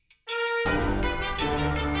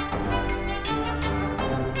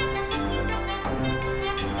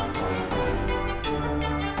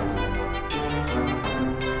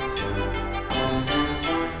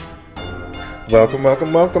Welcome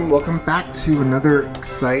back to another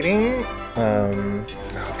exciting, oh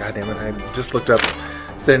god damn it, I just looked up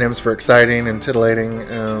synonyms for exciting and titillating,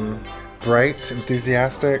 bright,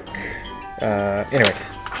 enthusiastic, anyway,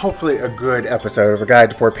 hopefully a good episode of A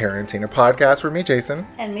Guide to Poor Parenting, a podcast where me, Jason,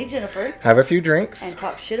 and me, Jennifer, have a few drinks, and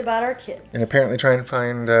talk shit about our kids. And apparently try and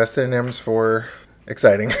find synonyms for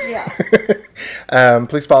exciting. Yeah.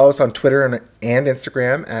 Please follow us on Twitter and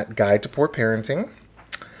Instagram at Guide to Poor Parenting.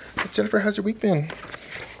 Jennifer, how's your week been?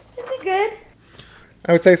 It's been good.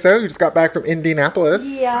 I would say so. You just got back from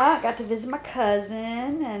Indianapolis. Yeah, I got to visit my cousin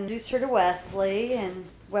and introduce her to Wesley, and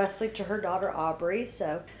Wesley to her daughter Aubrey.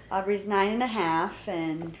 So Aubrey's 9.5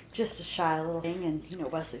 and just a shy little thing, and you know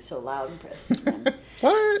Wesley's so loud and prissy.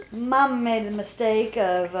 What? Mama made the mistake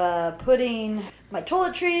of putting my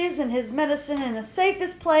toiletries and his medicine in the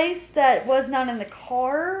safest place that was not in the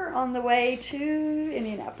car on the way to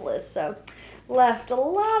Indianapolis. So left a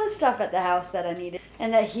lot of stuff at the house that I needed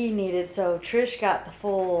and that he needed. So Trish got the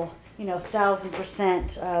full,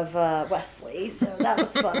 1,000% of Wesley. So that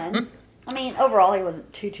was fun. I mean, overall, he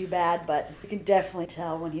wasn't too bad, but you can definitely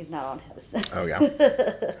tell when he's not on medicine. Oh, yeah.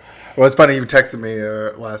 Well, it's funny. You texted me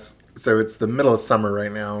so it's the middle of summer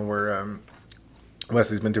right now where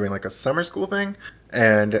Wesley's been doing like a summer school thing.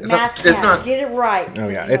 And it's not get it right. Oh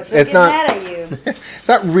yeah, it's not mad at you. It's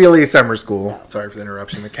not really summer school. No. Sorry for the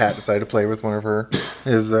interruption. The cat decided to play with one of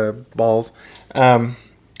his balls.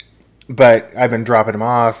 But I've been dropping him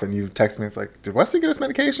off, and you text me. It's like, did Wesley get his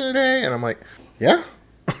medication today? And I'm like, yeah,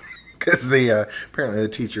 because apparently the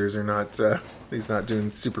teachers are not. He's not doing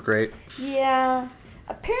super great. Yeah.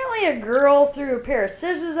 Apparently a girl threw a pair of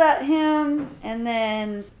scissors at him, and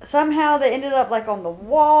then somehow they ended up like on the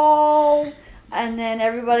wall. And then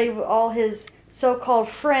everybody, all his so-called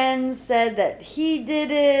friends said that he did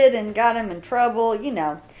it and got him in trouble.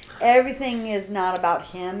 Everything is not about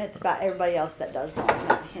him. It's about everybody else that does wrong,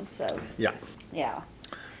 not him. So, yeah.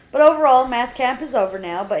 But overall, math camp is over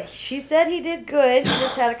now. But she said he did good. He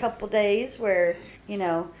just had a couple days where,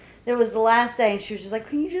 it was the last day. And she was just like,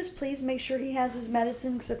 can you just please make sure he has his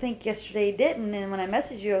medicine? Because I think yesterday he didn't. And when I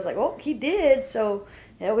messaged you, I was like, oh, he did. So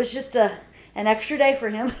it was just an extra day for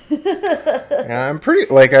him. Yeah, I'm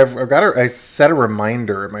pretty, I set a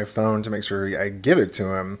reminder at my phone to make sure I give it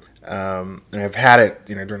to him. And I've had it,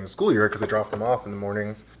 during the school year because I drop him off in the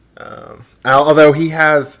mornings. Although he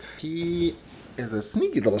is a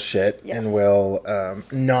sneaky little shit. Yes. And will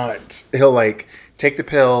he'll take the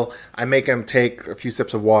pill. I make him take a few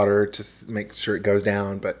sips of water to make sure it goes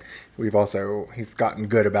down. But he's gotten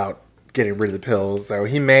good about getting rid of the pills, so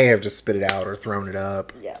he may have just spit it out or thrown it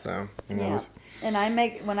up. Yeah. So who knows? And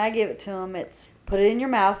when I give it to him, it's put it in your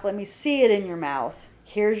mouth, let me see it in your mouth.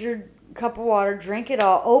 Here's your cup of water, drink it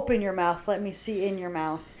all, open your mouth, let me see in your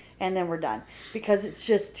mouth, and then we're done. Because it's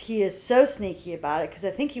just, he is so sneaky about it, because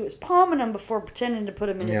I think he was palming him before pretending to put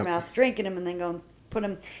him in his mouth, drinking him, and then going put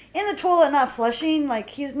him in the toilet, not flushing. Like,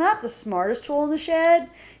 he's not the smartest tool in the shed.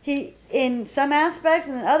 He, in some aspects,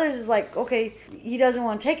 and then others is like, okay, he doesn't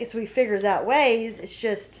want to take it, so he figures out ways. It's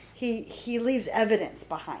just, he leaves evidence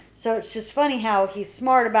behind. So it's just funny how he's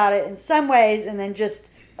smart about it in some ways, and then just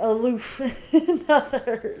aloof in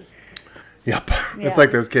others. Yep. Yeah. It's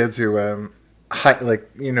like those kids who, hide,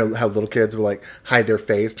 how little kids will, hide their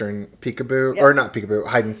face during peekaboo, or not peekaboo,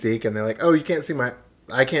 hide and seek, and they're like, oh, you can't see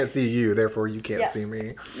I can't see you, therefore you can't see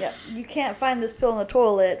me. Yeah, you can't find this pill in the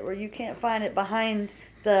toilet, or you can't find it behind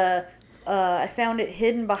I found it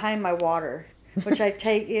hidden behind my water, which I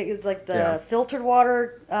take, it's like the filtered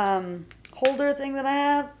water holder thing that I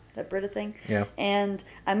have, that Brita thing. Yeah. And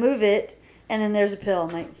I move it, and then there's a pill.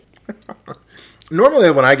 I'm like...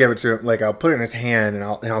 Normally when I give it to him, I'll put it in his hand, and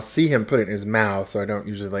I'll see him put it in his mouth, so I don't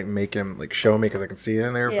usually, make him, show me, because I can see it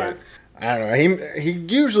in there, but... I don't know. He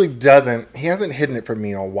usually doesn't. He hasn't hidden it from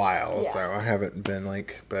me in a while, so I haven't been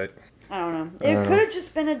but... I don't know. It could have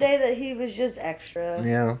just been a day that he was just extra.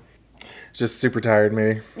 Yeah. Just super tired,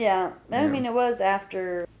 maybe. Yeah. I mean, it was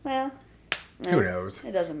after, who knows?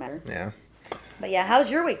 It doesn't matter. Yeah. But yeah,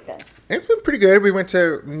 how's your week been? It's been pretty good. We went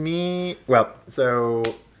to so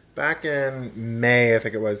back in May, I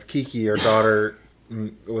think it was, Kiki, our daughter...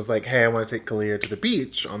 was like, hey, I want to take Kalia to the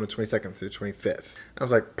beach on the 22nd through the 25th. I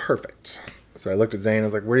was like, perfect. So I looked at Zane. I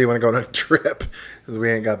was like, where do you want to go on a trip? Because we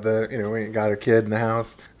ain't got we ain't got a kid in the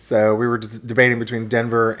house. So we were just debating between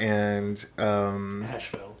Denver and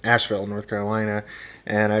Asheville, North Carolina.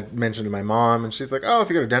 And I mentioned to my mom, and she's like, oh, if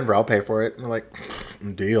you go to Denver, I'll pay for it. And we're like,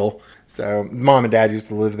 deal. So mom and dad used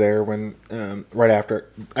to live there when right after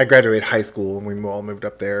I graduated high school, and we all moved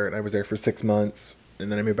up there. And I was there for 6 months. And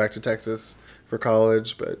then I moved back to Texas for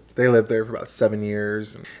college, but they lived there for about 7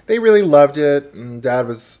 years. And they really loved it. And Dad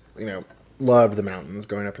was, loved the mountains,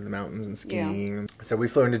 going up in the mountains and skiing. Yeah. So we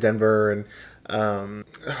flew into Denver, and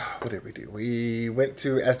what did we do? We went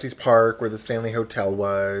to Estes Park where the Stanley Hotel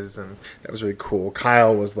was, and that was really cool.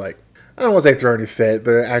 Kyle was like, I don't want to say throwing a fit,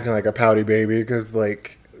 but acting like a pouty baby because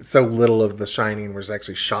like so little of The Shining was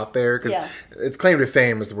actually shot there, because its claim to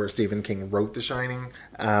fame is where Stephen King wrote The Shining.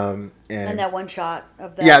 And that one shot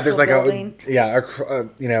of that there's like building.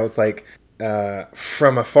 It's like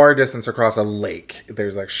from a far distance across a lake,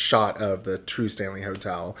 there's like shot of the true Stanley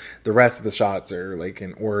Hotel. The rest of the shots are like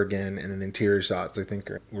in Oregon, and then the interior shots I think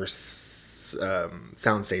were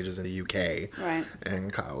sound stages in the UK. Right.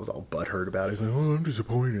 And Kyle was all butthurt about it. He's like, "Oh, I'm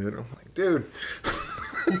disappointed." I'm like, dude.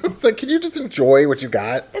 It's like, can you just enjoy what you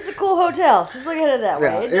got? It's a cool hotel. Just look at it that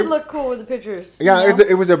way. It did look cool with the pictures. Yeah,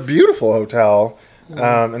 it was a beautiful hotel.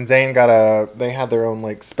 And Zane they had their own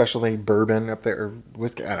like special made bourbon up there, or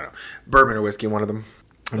whiskey. I don't know, bourbon or whiskey, one of them.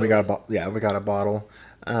 And we got a bottle.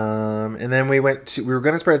 And then we were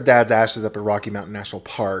going to spread Dad's ashes up at Rocky Mountain National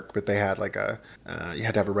Park, but they had like you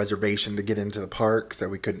had to have a reservation to get into the park, so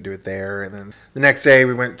we couldn't do it there. And then the next day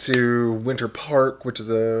we went to Winter Park, which is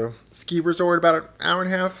a ski resort about an hour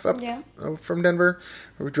and a half up from Denver.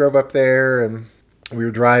 We drove up there, and we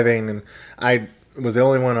were driving, and I was the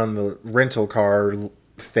only one on the rental car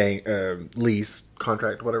lease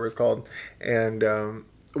contract, whatever it's called. And,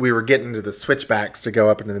 we were getting to the switchbacks to go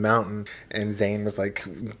up into the mountain, and Zane was like,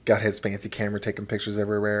 got his fancy camera taking pictures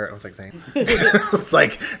everywhere. I was like, Zane, I was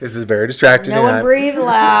like, this is very distracting. No one breathe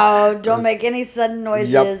loud. Don't make any sudden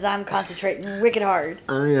noises. Yep. I'm concentrating wicked hard.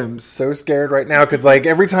 I am so scared right now, because like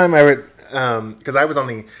every time I would, because I was on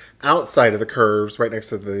the outside of the curves right next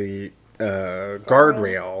to the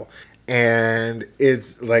guardrail, and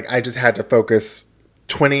it's like I just had to focus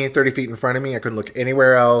 20, 30 feet in front of me. I couldn't look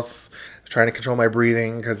anywhere else. Trying to control my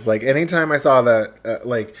breathing, because like anytime I saw that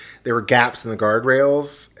like there were gaps in the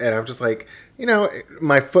guardrails, and I'm just like,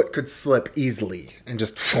 my foot could slip easily and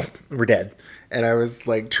just we're dead. And I was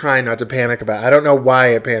like trying not to panic about it. I don't know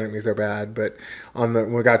why it panicked me so bad, but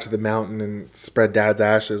when we got to the mountain and spread Dad's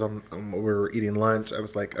ashes on we were eating lunch, I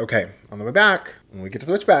was like, okay, on the way back, when we get to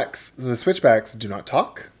the switchbacks do not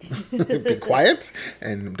talk, be quiet,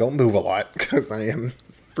 and don't move a lot, because I am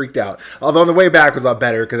freaked out. Although on the way back was a lot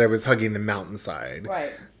better, because I was hugging the mountainside.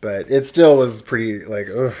 Right. But it still was pretty like,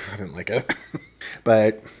 ugh, I didn't like it.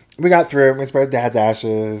 But we got through it. We spread Dad's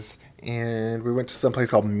ashes, and we went to some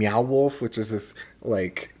place called Meow Wolf, which is this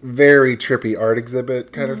like very trippy art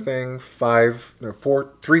exhibit kind of thing. 3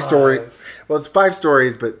 story. Well, it's 5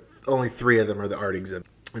 stories, but only 3 of them are the art exhibit,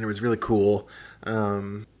 and it was really cool.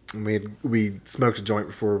 We smoked a joint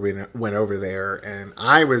before we went over there, and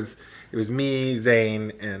it was me,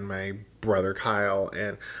 Zane, and my brother Kyle,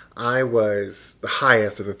 and I was the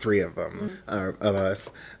highest of the 3 of them, of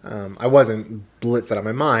us. I wasn't blitzed out of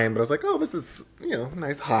my mind, but I was like, oh, this is,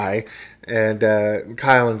 nice high. And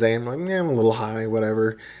Kyle and Zane were like, yeah, I'm a little high,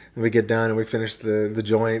 whatever. And we get done, and we finish the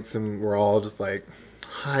joints, and we're all just like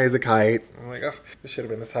high as a kite. I'm like, oh, we should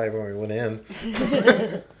have been this high when we went in.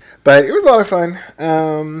 But it was a lot of fun.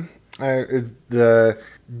 The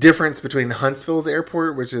difference between Huntsville's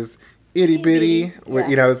airport, which is itty bitty,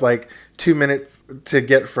 it's like 2 minutes to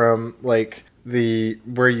get from like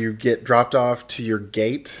where you get dropped off to your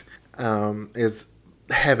gate, is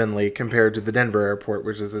heavenly compared to the Denver airport,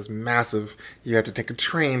 which is this massive, you have to take a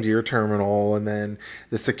train to your terminal, and then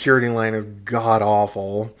the security line is god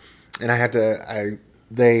awful. And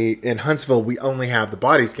in Huntsville, we only have the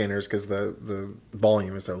body scanners because the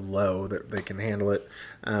volume is so low that they can handle it.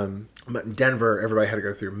 But in Denver, everybody had to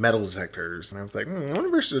go through metal detectors. And I was like, I wonder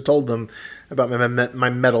if I should have told them about my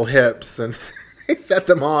metal hips. And they set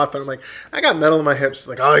them off. And I'm like, I got metal in my hips. She's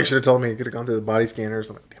like, oh, you should have told me. You could have gone through the body scanners.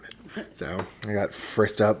 I'm like, damn it. So I got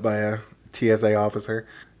frisked up by a TSA officer.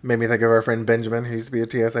 Made me think of our friend Benjamin, who used to be a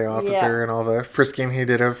TSA officer, and all the frisking he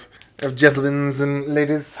did of gentlemen and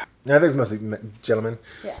ladies. No, there's mostly gentlemen.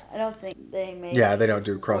 Yeah, I don't think they make. Yeah, they don't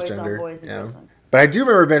do cross gender. Boys and girls. But I do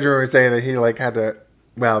remember Benjamin was saying that he like had to.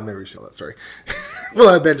 Well, maybe we should tell that story.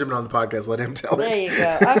 We'll have Benjamin on the podcast. Let him tell it. There you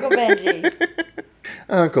go, Uncle Benji.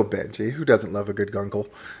 Uncle Benji, who doesn't love a good gunkle?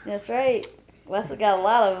 That's right. Wesley got a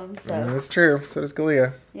lot of them. So that's true. So does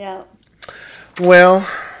Kalia. Yeah. Well.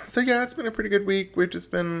 So yeah, it's been a pretty good week. We've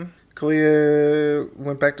just been, Kalia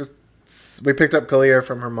went back to, we picked up Kalia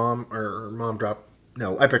from her mom, or her mom dropped,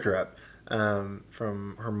 no, I picked her up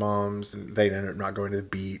from her mom's, and they ended up not going to the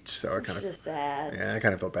beach, so I kind of, just sad. Yeah, I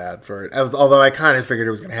kind of felt bad for it. Although I kind of figured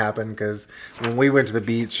it was going to happen, because when we went to the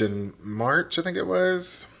beach in March, I think it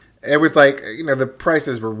was, It was like, the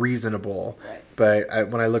prices were reasonable. Right. But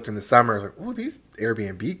when I looked in the summer, I was like, oh, these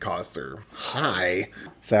Airbnb costs are high.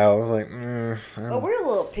 So I was like, But we're a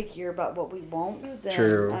little pickier about what we want than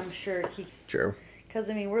True. I'm sure keeps. True. Because,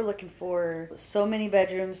 we're looking for so many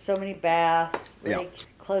bedrooms, so many baths, Yeah. like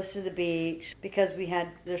close to the beach, because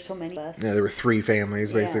there's so many of us. Yeah, there were 3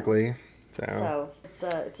 families, Yeah. basically. So it's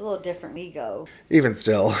a little different. We go. Even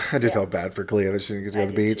still, I did Yeah. feel bad for Kalia that she didn't get to go I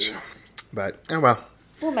to the did beach. too. But, oh well.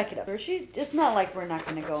 We'll make it up. It's not like we're not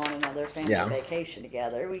going to go on another family Yeah. vacation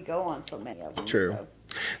together. We go on so many of them. True. So.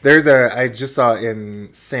 I just saw in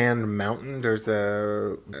Sand Mountain, it's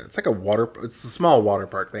like it's a small water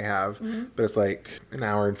park they have, but it's like an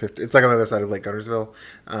hour and 50, it's like on the other side of Lake Guntersville.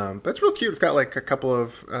 But it's real cute. It's got like a couple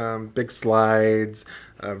of big slides,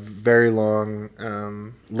 a very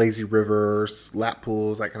long lazy river, lap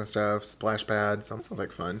pools, that kind of stuff, splash pads. Sounds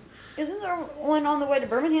like fun. Isn't there one on the way to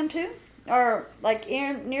Birmingham too? Or like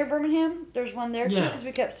near Birmingham? There's one there too, because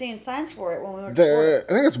we kept seeing signs for it when we went to Florida.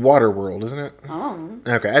 I think it's Water World, isn't it? Oh.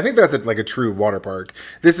 Okay, I think that's like a true water park.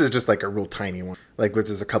 This is just like a real tiny one, like with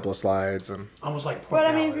just a couple of slides and Almost like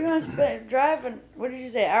But if you're going to drive, what did you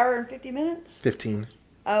say, hour and 50 minutes? 15.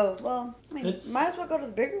 Oh, well, It's- might as well go to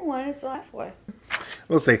the bigger one. It's halfway.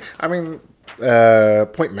 We'll see.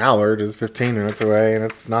 Point Mallard is 15 minutes away, and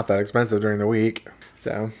it's not that expensive during the week.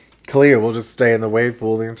 So, Kalia will just stay in the wave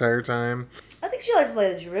pool the entire time. I think she likes the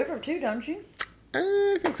lazy river too, don't you?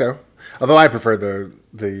 I think so. Although I prefer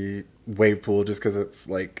the wave pool just because it's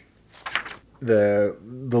like the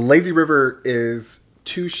lazy river is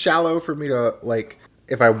too shallow for me to like.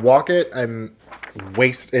 If I walk it,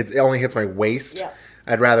 it only hits my waist. Yeah.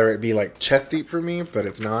 I'd rather it be like chest deep for me, but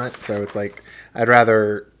it's not. So it's like I'd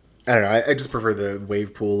rather. I don't know. I just prefer the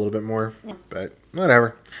wave pool a little bit more. Yeah. But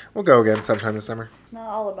whatever. We'll go again sometime this summer. It's not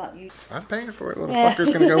all about you. I'm paying for it. Little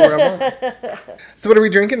fucker's gonna go where I want. So what are we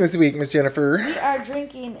drinking this week, Miss Jennifer? We are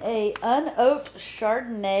drinking a unoaked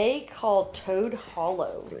Chardonnay called Toad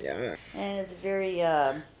Hollow. Yes. And it's very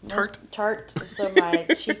Tart. Tart. So my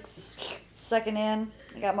cheeks sucking in.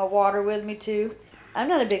 I got my water with me too. I'm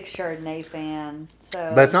not a big Chardonnay fan,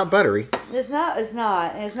 so. But it's not buttery. It's not,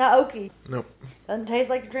 and it's not oaky. Nope. Doesn't taste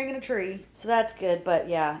like you're drinking a tree, so that's good. But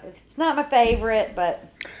yeah, it's not my favorite, but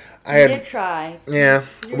I did try. Yeah.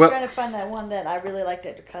 You were trying to find that one that I really liked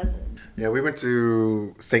at your cousin. Yeah, we went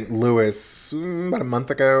to St. Louis about a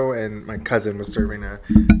month ago, and my cousin was serving I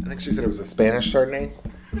think she said it was a Spanish Chardonnay,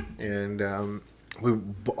 and we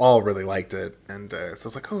all really liked it. And so I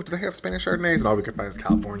was like, oh, do they have Spanish Chardonnays? And all we could find is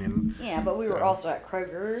Californian. Yeah, but we So. were also at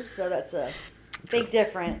Kroger, so that's a big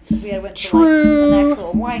difference. If we had went to True. like an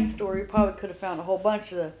actual wine store, we probably could have found a whole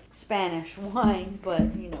bunch of Spanish wine, but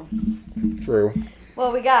True.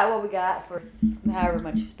 Well, we got what we got for however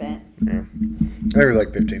much you spent. Yeah. They were like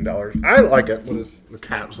 $15. I like it. What is the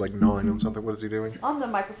cat was like gnawing on something? What is he doing? On the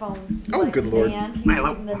microphone Good Lord. stand, he's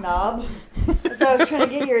eating the knob. So I was trying to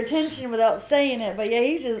get your attention without saying it, but yeah,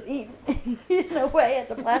 he's just eating away at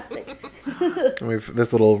the plastic. And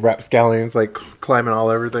this little rapscallion's like climbing all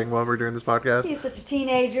everything while we're doing this podcast. He's such a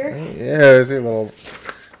teenager. Yeah, is he a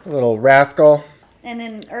little rascal? And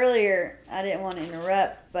then earlier, I didn't want to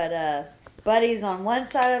interrupt, but Buddy's on one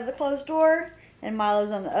side of the closed door, and Milo's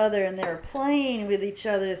on the other, and they were playing with each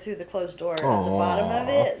other through the closed door at the bottom of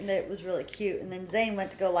it, and it was really cute. And then Zane went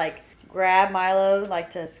to go, like, grab Milo, like,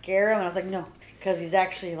 to scare him, and I was like, no, because he's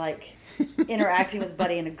actually, like, interacting with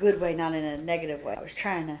Buddy in a good way, not in a negative way. I was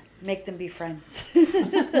trying to make them be friends.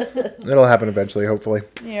 It'll happen eventually, hopefully.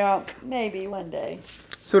 Yeah, maybe one day.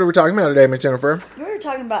 So what are we talking about today, Miss Jennifer? We were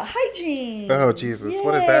talking about hygiene. Oh, Jesus. Yay.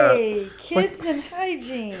 What is that? Kids and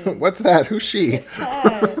hygiene. What's that? Who's she? Good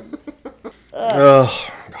times. Oh,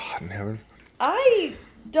 God in heaven. I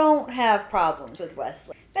don't have problems with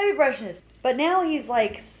Wesley. Maybe brushing his, but now he's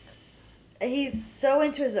like, he's so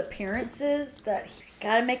into his appearances that he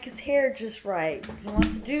gotta make his hair just right. He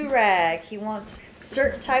wants a do-rag. He wants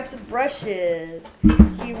certain types of brushes.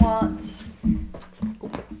 He wants.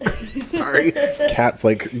 Sorry. Cat's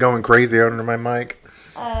like going crazy under my mic.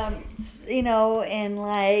 And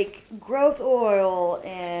like growth oil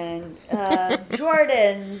and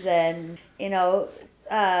Jordans and,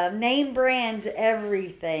 name brand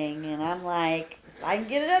everything. And I'm like, I can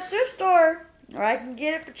get it at thrift store or I can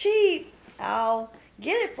get it for cheap. I'll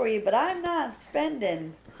get it for you, but I'm not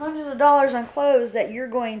spending hundreds of dollars on clothes that you're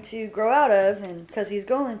going to grow out of. And because he's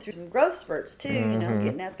going through some growth spurts too,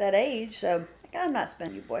 getting at that age. So I'm not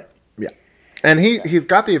spending you, boy. Yeah. And he's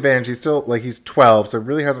got the advantage. He's still, like, he's 12, so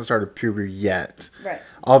really hasn't started puberty yet. Right.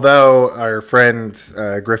 Although our friend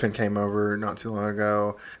Griffin came over not too long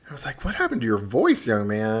ago, and I was like, "What happened to your voice, young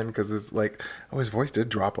man?" Because it's like, oh, his voice did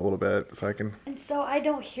drop a little bit, so I can. And so I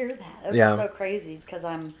don't hear that. That's just so crazy because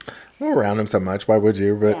I'm around him so much. Why would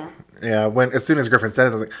you? But yeah, as soon as Griffin said it,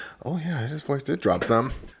 I was like, "Oh yeah, his voice did drop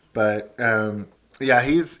some." But yeah,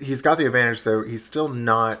 he's got the advantage. So he's still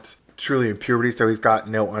not truly in puberty, so he's got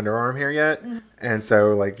no underarm hair yet, and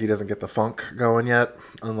so like he doesn't get the funk going yet.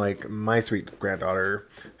 Unlike my sweet granddaughter,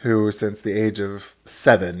 who since the age of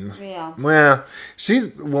 7, well,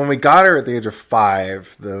 when we got her at the age of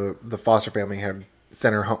 5, the foster family had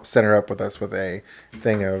sent her up with us with a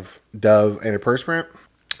thing of Dove antiperspirant.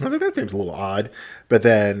 I was like, that seems a little odd, but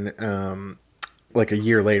then like a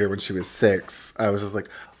year later when she was 6, I was just like,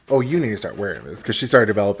 oh, you need to start wearing this, because she started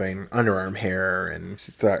developing underarm hair, and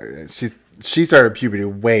she started puberty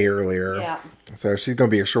way earlier. Yeah. So she's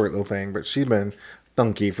gonna be a short little thing, but she's been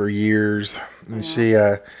funky for years, and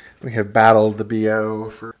we have battled the BO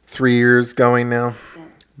for 3 years going now. Yeah.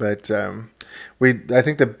 But I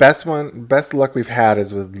think the best luck we've had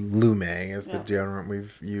is with Lume as the deodorant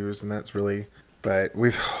we've used, and that's really. But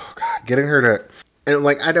getting her to, and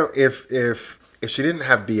like I don't if she didn't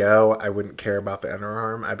have BO, I wouldn't care about the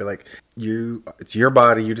underarm. I'd be like, it's your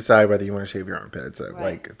body, you decide whether you want to shave your armpits. So,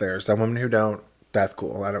 like, there are some women who don't. That's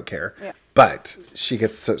cool. I don't care. Yeah. But she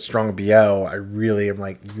gets so strong BO, I really am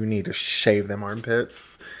like, you need to shave them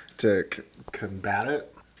armpits to combat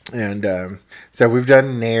it. And so we've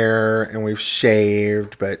done Nair and we've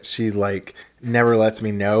shaved, but she like never lets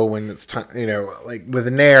me know when it's time. You know, like with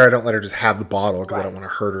a Nair, I don't let her just have the bottle because I don't want to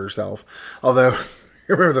hurt herself. Although I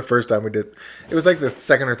remember the first time we did, it was like the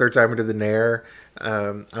second or third time we did the Nair.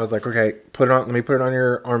 I was like, okay, let me put it on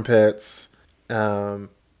your armpits. And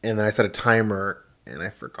then I set a timer and I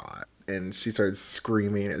forgot. And she started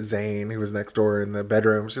screaming at Zane, who was next door in the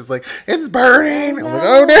bedroom. She's like, it's burning. I'm like,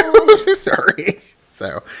 oh no, I'm so sorry.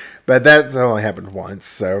 So, but that's only happened once.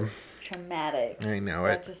 So traumatic. I know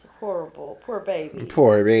that's it. Just horrible. Poor baby.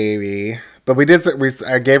 Poor baby. But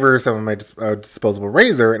I gave her some of my disposable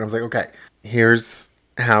razor, and I was like, okay, here's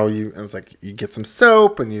how I was like, you get some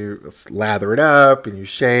soap and you lather it up and you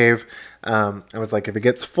shave. I was like, if it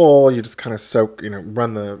gets full, you just kind of soak,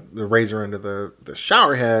 run the razor into the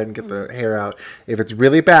shower head and get the hair out. If it's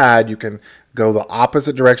really bad, you can go the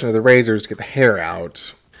opposite direction of the razors to get the hair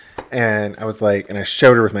out. And I was like, and I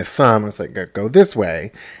showed her with my thumb. I was like, go this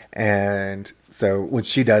way. And so when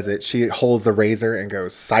she does it, she holds the razor and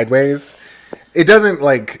goes sideways. It doesn't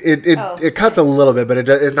like it cuts a little bit, but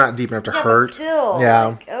it's not deep enough to hurt. But still,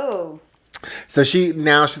 yeah. So she's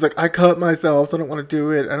like, I cut myself, so I don't want to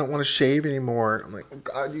do it. I don't want to shave anymore. I'm like, oh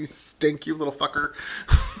God, you stink, you little fucker.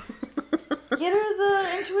 Get her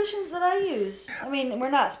the intuitions that I use. I mean,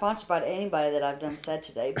 we're not sponsored by anybody that I've said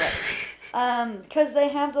today, but because they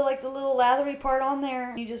have the little lathery part on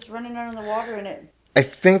there, you just run it under the water and it. I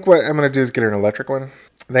think what I'm gonna do is get her an electric one.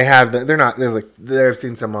 They have I've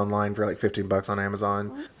seen some online for like $15 on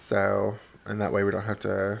Amazon. Mm-hmm. So, and that way we don't have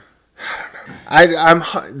to. I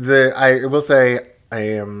don't know. I will say I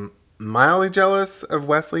am mildly jealous of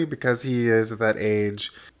Wesley because he is at that age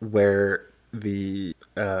where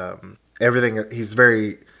everything, he's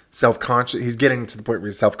very self-conscious. He's getting to the point where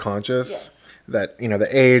he's self-conscious. Yes. That, the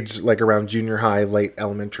age like around junior high, late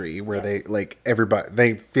elementary, where they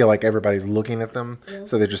feel like everybody's looking at them. Yeah.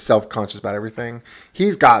 So they're just self-conscious about everything.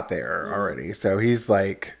 He's got there already. So he's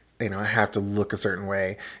like, I have to look a certain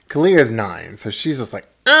way. Kalia's 9. So she's just like,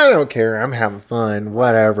 I don't care. I'm having fun,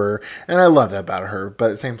 whatever. And I love that about her. But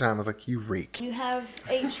at the same time, I was like, you reek. You have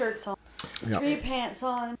 8 shirts on, 3 pants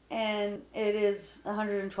on, and it is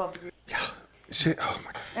 112 degrees. Yeah. Shit. Oh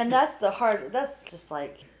my God. And that's just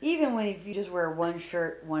like, even when if you just wear one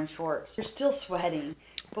shirt, one shorts, you're still sweating.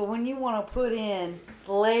 But when you want to put in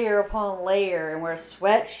layer upon layer and wear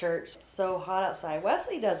sweatshirts, it's so hot outside.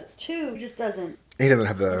 Wesley does it too. He just doesn't. He doesn't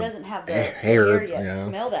have the hair yet to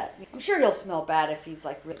smell that. I'm sure he'll smell bad if he's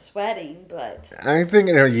like really sweating, but I think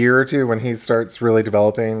in a year or two when he starts really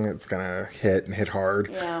developing, it's gonna hit hard.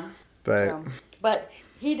 Yeah. But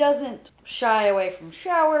he doesn't shy away from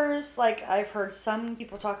showers. Like I've heard some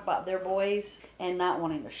people talk about their boys and not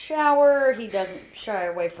wanting to shower. He doesn't shy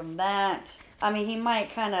away from that. I mean, he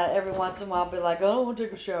might kind of every once in a while be like, "Oh, I don't want to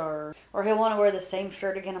take a shower," or he'll want to wear the same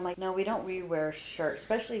shirt again. I'm like, "No, we don't rewear shirts,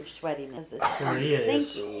 especially if sweating is this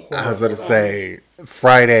stinky." I was about to say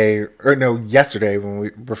yesterday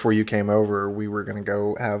before you came over, we were gonna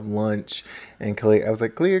go have lunch, and I was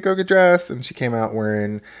like, "Kalia, go get dressed," and she came out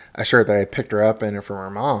wearing a shirt that I picked her up in from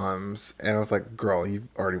her mom's, and I was like, "Girl, you've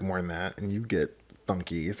already worn that, and you get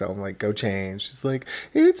funky. So I'm like, go change. She's like,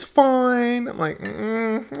 it's fine. I'm like,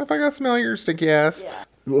 if I gotta smell your stinky ass.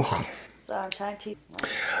 Yeah. Ugh. So I'm trying to. Like,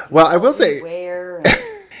 well, I will say, and...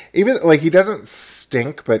 even like he doesn't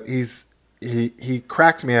stink, but he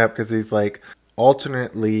cracks me up because he's like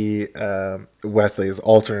alternately. Wesley is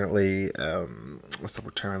alternately. What's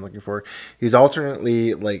the term I'm looking for? He's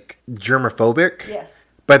alternately like germophobic. Yes.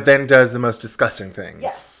 But then does the most disgusting things.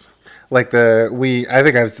 Yes. Like I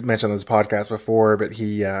think I've mentioned this podcast before, but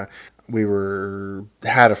we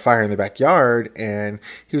had a fire in the backyard, and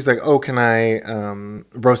he was like, "Oh, can I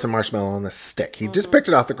roast a marshmallow on the stick?" He just picked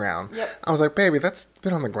it off the ground. Yep. I was like, "Baby, that's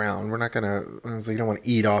been on the ground. We're not gonna." I was like, "You don't want to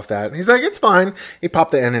eat off that." And he's like, "It's fine." He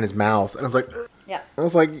popped the end in his mouth, and I was like, "Ugh." Yeah. I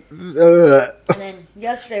was like, ugh. And then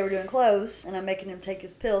yesterday we're doing clothes, and I'm making him take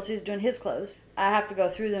his pills. He's doing his clothes. I have to go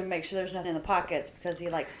through them and make sure there's nothing in the pockets because he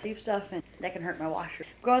likes to leave stuff, and that can hurt my washer.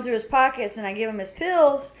 Going through his pockets, and I give him his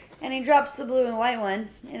pills, and he drops the blue and white one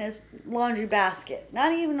in his laundry basket.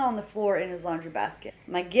 Not even on the floor, in his laundry basket.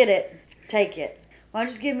 I'm like, get it, take it. Why don't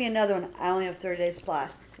you just give me another one? I only have 30 days supply.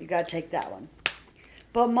 You gotta take that one.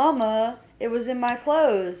 But Mama, it was in my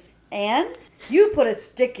clothes, and you put a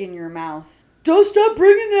stick in your mouth. Don't stop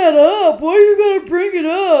bringing that up. Why are you going to bring it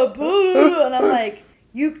up? And I'm like,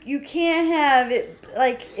 you can't have it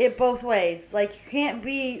like it both ways. Like, you can't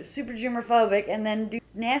be super germophobic and then do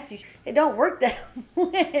nasty shit. It don't work that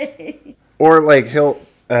way. Or like he'll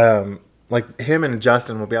like him and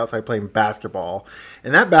Justin will be outside playing basketball,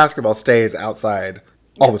 and that basketball stays outside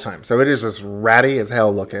all the time. So it is just ratty as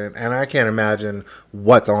hell looking, and I can't imagine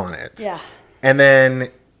what's on it. Yeah. And then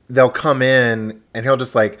they'll come in, and he'll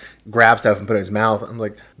just like grab stuff and put it in his mouth. I'm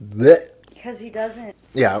like, bleh. Because he doesn't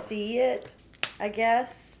see it, I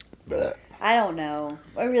guess. Bleh. I don't know.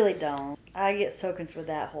 I really don't. I get so confused with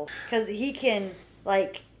that whole... Because he can,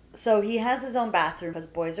 like... So he has his own bathroom because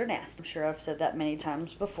boys are nasty. I'm sure I've said that many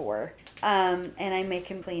times before. And I make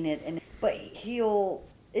him clean it. But he'll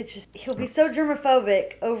be so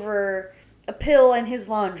germophobic over a pill in his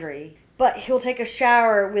laundry. But he'll take a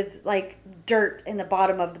shower with, like, dirt in the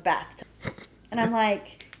bottom of the bathtub. And I'm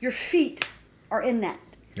like, your feet are in that.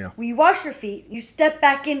 Yeah. When you wash your feet, you step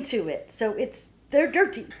back into it. So they're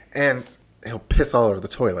dirty. And he'll piss all over the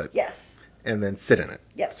toilet. Yes. And then sit in it.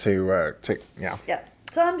 Yep. Yeah. Yep.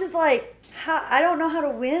 So I'm just like, I don't know how to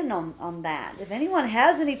win on that. If anyone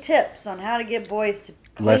has any tips on how to get boys to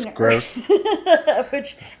clean less gross,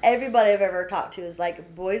 which everybody I've ever talked to is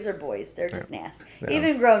like, boys are boys. They're just nasty. Yeah.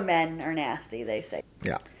 Even grown men are nasty, they say.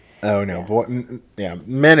 Yeah. Oh no,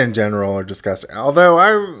 men in general are disgusting. Although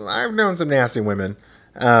I've known some nasty women.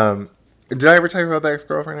 Did I ever tell you about the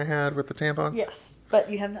ex-girlfriend I had with the tampons? Yes, but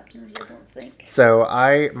you have not, I don't think. So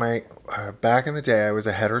back in the day, I was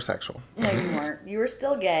a heterosexual. No, you weren't. You were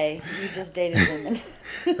still gay. You just dated women.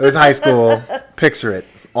 It was high school. Picture it.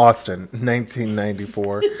 Austin,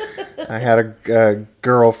 1994. I had a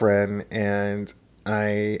girlfriend, and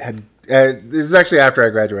I had... this is actually after I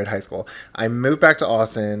graduated high school. I moved back to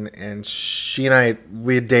Austin, and she and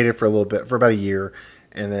we had dated for a little bit, for about a year,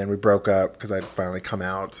 and then we broke up because I'd finally come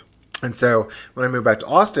out. And so when I moved back to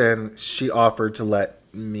Austin, she offered to let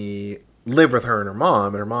me live with her and her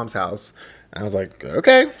mom at her mom's house. And I was like,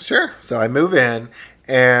 okay, sure. So I move in,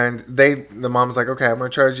 and the mom was like, okay, I'm going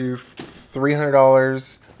to charge you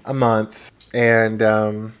 $300 a month. And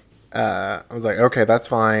I was like, okay, that's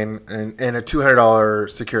fine. And a $200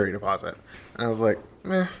 security deposit. I was like,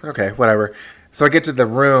 okay, whatever. So I get to the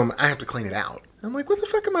room. I have to clean it out. I'm like, what the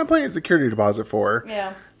fuck am I paying a security deposit for?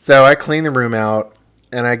 Yeah. So I clean the room out,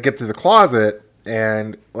 and I get to the closet,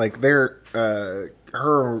 and like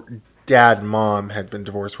her dad and mom had been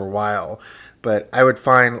divorced for a while, but I would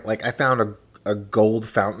find, like, I found a gold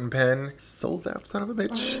fountain pen. Sold that son of a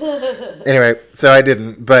bitch. Anyway, so I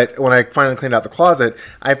didn't. But when I finally cleaned out the closet,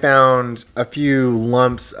 I found a few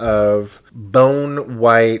lumps of bone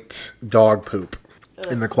white dog poop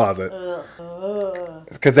in the closet.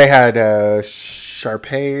 Because they had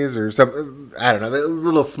Shar-Peis or something. I don't know. The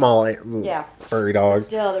little small furry dogs.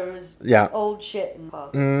 Still, there was old shit in the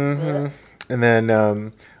closet. Mm-hmm. And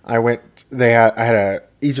then I went.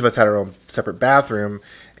 Each of us had our own separate bathroom.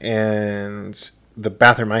 And the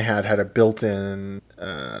bathroom I had a built-in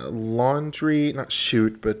laundry, not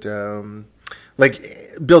chute, but like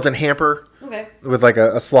built-in hamper. Okay. With like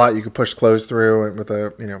a slot you could push clothes through, and with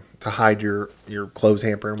to hide your clothes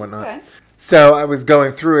hamper and whatnot. Okay. So I was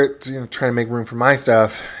going through it, trying to make room for my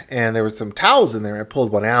stuff, and there was some towels in there. I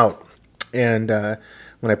pulled one out, and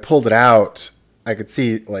when I pulled it out, I could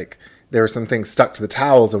see like there were some things stuck to the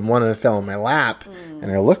towels, and one of them fell in my lap.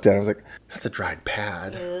 And I looked at it, I was like, that's a dried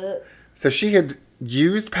pad. So she had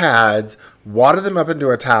used pads, wadded them up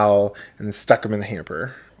into a towel, and then stuck them in the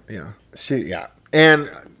hamper. Yeah. And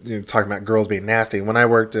talking about girls being nasty, when I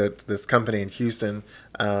worked at this company in Houston,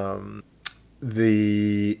 the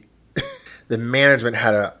the management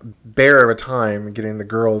had a bear of a time getting the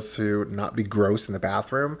girls to not be gross in the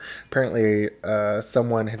bathroom. Apparently,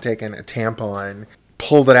 someone had taken a tampon,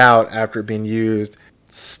 pulled it out after it being used,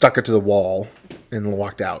 stuck it to the wall, and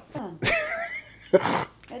walked out.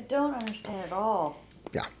 I don't understand at all.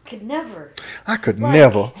 Yeah. I could never.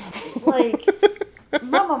 Like,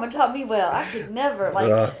 my mama taught me well. I could never.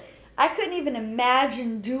 Like, I couldn't even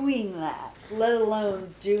imagine doing that, let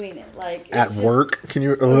alone doing it. Like, it's at just, work, can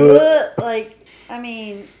you? Like, I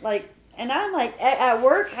mean, like, and I'm like, at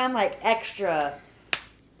work, I'm like extra.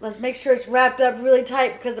 Let's make sure it's wrapped up really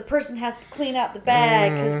tight because the person has to clean out the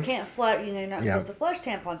bag because you can't flush. You're not supposed to flush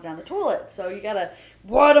tampons down the toilet, so you gotta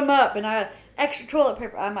wad them up. And extra toilet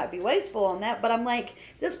paper. I might be wasteful on that, but I'm like,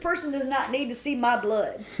 this person does not need to see my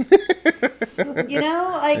blood. Like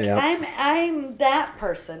I'm that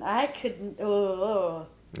person. I couldn't.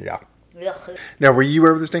 Yeah. Ugh. Now, were you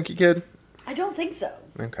ever the stinky kid? I don't think so.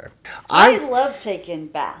 Okay. I love taking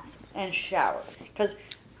baths and showers because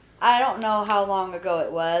I don't know how long ago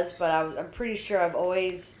it was, but I'm pretty sure I've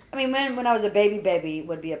always. I mean, when I was a baby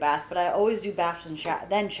would be a bath, but I always do baths and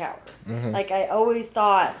then shower. Mm-hmm. Like I always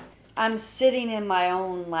thought, I'm sitting in my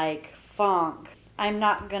own like funk. I'm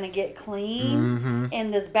not gonna get clean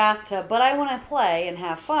in this bathtub, but I want to play and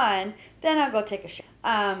have fun. Then I'll go take a shower.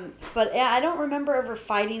 But I don't remember ever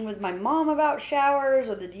fighting with my mom about showers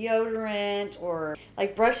or the deodorant or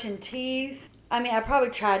like brushing teeth. I mean, I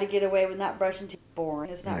probably tried to get away with not brushing teeth.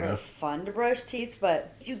 Boring. It's not really fun to brush teeth,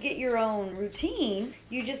 but if you get your own routine,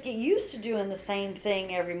 you just get used to doing the same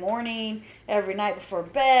thing every morning, every night before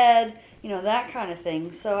bed, that kind of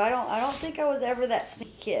thing. So I don't think I was ever that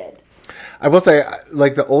sneaky kid. I will say,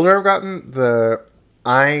 like, the older I've gotten,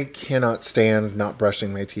 I cannot stand not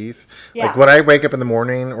brushing my teeth. Yeah. Like, when I wake up in the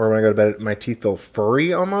morning or when I go to bed, my teeth feel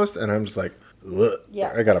furry almost, and I'm just like, ugh,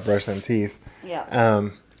 I gotta brush them teeth. Yeah.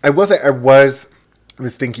 I will say I was the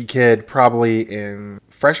stinky kid probably in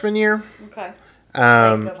freshman year. Okay.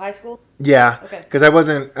 Of high school? Yeah. Okay. Because I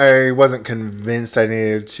wasn't convinced I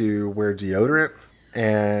needed to wear deodorant.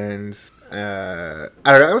 And I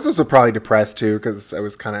don't know. I was also probably depressed too because I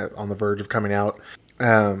was kind of on the verge of coming out.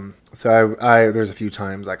 So I there's a few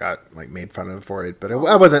times I got like made fun of for it, but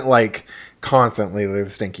I wasn't like constantly the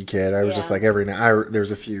stinky kid. I was just like every night. There's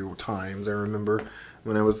a few times I remember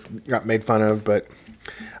when I got made fun of, but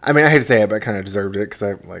I mean I hate to say it, but I kind of deserved it because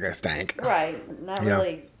I stank. Right. Not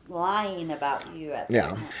really lying about you at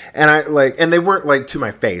that time. And they weren't like to my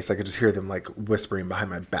face. I could just hear them like whispering behind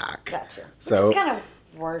my back. Gotcha. So which is kind of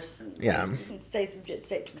worse. Yeah. You can say some shit,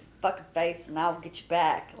 say it to my fucking face, and I'll get you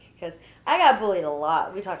back. Because I got bullied a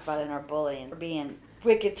lot. We talked about it in our bullying for being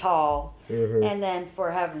wicked tall, and then for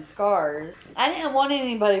having scars. I didn't want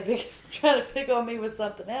anybody trying to pick on me with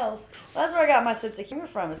something else. Well, that's where I got my sense of humor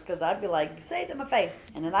from. Is because I'd be like, say it to my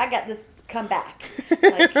face, and then I got this come back.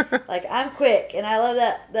 like I'm quick, and I love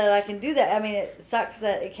that I can do that. I mean, it sucks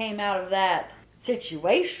that it came out of that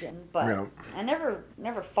situation, but I never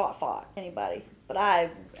fought anybody. But I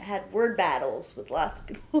had word battles with lots of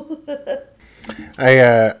people.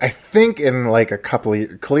 I think in like a couple of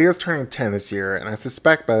Kalia's turning 10 this year, and I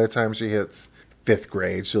suspect by the time she hits 5th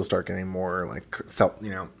grade, she'll start getting more like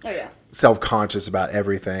self-conscious about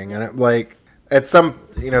everything. And like at some,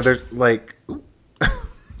 there's like,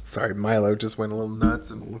 sorry, Milo just went a little nuts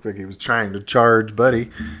and looked like he was trying to charge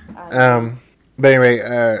Buddy. But anyway,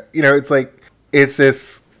 it's like it's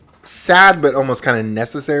this sad but almost kind of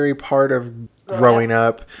necessary part of growing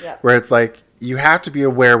up, where it's like you have to be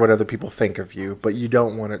aware what other people think of you, but you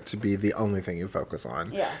don't want it to be the only thing you focus on.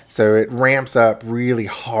 Yes. So it ramps up really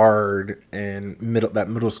hard in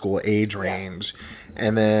middle school age range.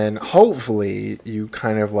 And then hopefully you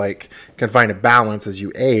kind of like can find a balance as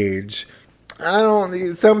you age.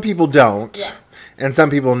 Some people don't. Yeah. And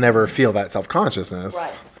some people never feel that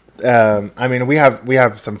self-consciousness. Right. I mean, we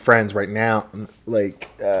have some friends right now, like,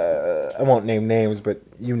 I won't name names, but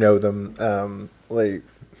you know them,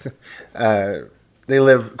 they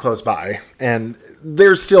live close by, and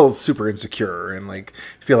they're still super insecure and like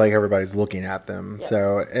feel like everybody's looking at them. Yep.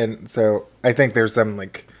 So I think there's some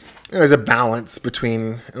like there's a balance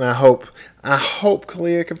between, and I hope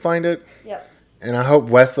Kalia can find it. Yep. And I hope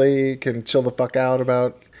Wesley can chill the fuck out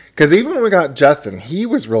about, because even when we got Justin, he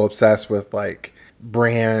was real obsessed with like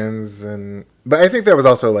brands, but I think that was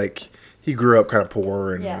also like he grew up kind of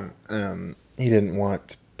poor, and he didn't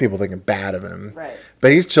want people thinking bad of him. Right.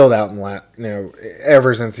 But he's chilled out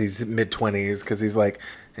ever since he's mid-20s, because he's like,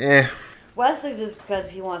 Wesley's is because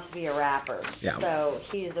he wants to be a rapper. Yeah. So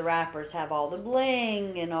the rappers have all the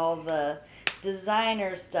bling and all the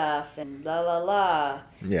designer stuff and la la la.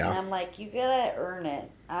 Yeah. And I'm like, you gotta earn it.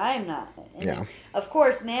 I'm not. And Yeah. of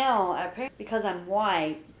course, now, apparently, because I'm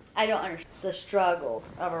white, I don't understand the struggle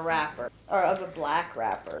of a rapper, or of a black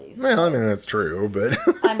rapper. At least. Well, I mean, that's true, but...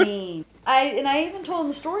 I mean, I even told him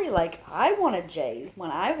the story, like, I wanted J's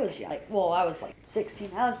when I was young. Like, well, I was like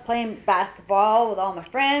 16. I was playing basketball with all my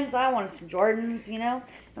friends. I wanted some Jordans, you know?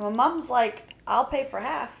 And my mom's like, I'll pay for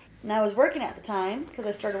half. And I was working at the time, because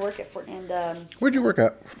I started work at Fort, and, Where'd you work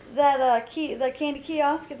at? the candy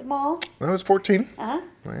kiosk at the mall. I was 14. Uh-huh.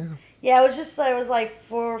 Wow. Yeah, it was like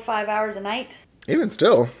 4 or 5 hours a night. Even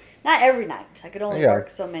still. Not every night. I could only work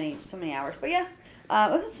so many hours. But yeah,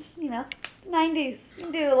 it was, the 90s. You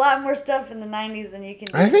can do a lot more stuff in the 90s than you can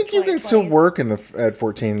do I think in the 2020s. you can still work at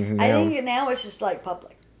 14 now. I think now it's just like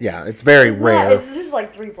public. Yeah, it's very rare. It's just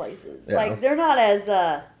like 3 places. Yeah. Like they're not as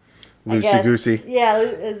loosey-goosey. Yeah,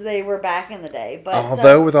 as they were back in the day. But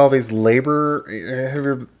although with all these labor,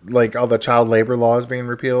 like all the child labor laws being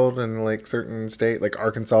repealed in like certain state, like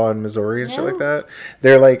Arkansas and Missouri and shit like that,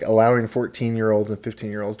 they're like allowing 14-year-olds and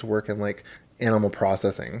 15-year-olds to work in like animal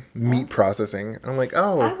processing, meat processing. I'm like,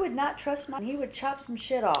 I would not trust he would chop some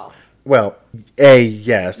shit off. Well, A,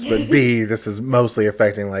 yes, but B, this is mostly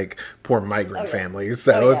affecting like poor migrant families.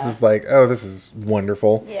 So it's just like, this is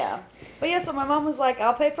wonderful. Yeah. But yeah, so my mom was like,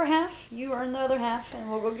 I'll pay for half, you earn the other half, and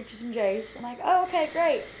we'll go get you some J's. I'm like, oh, okay,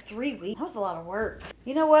 great. 3 weeks. That was a lot of work.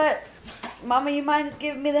 You know what? Mama, you mind just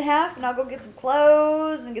giving me the half, and I'll go get some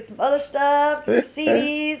clothes and get some other stuff, get some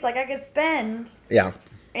CDs. Like, I could spend. Yeah.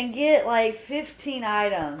 And get like 15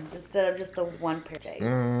 items instead of just the one pair of J's.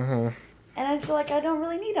 Mm-hmm. And I just feel like I don't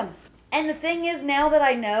really need them. And the thing is, now that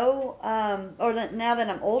I know, now that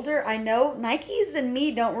I'm older, I know Nikes and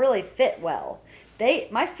me don't really fit well.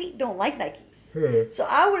 My feet don't like Nikes. So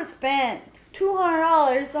I would have spent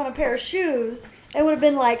 $200 on a pair of shoes. It would have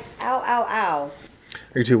been like, ow, ow, ow.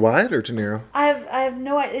 Are you too wide or too narrow? I have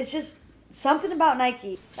no idea. It's just something about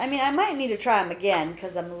Nikes. I mean, I might need to try them again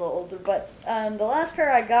because I'm a little older. But the last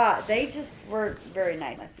pair I got, they just weren't very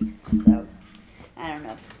nice on my feet. So, I don't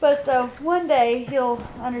know. But so, one day he'll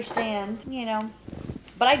understand,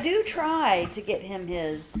 But I do try to get him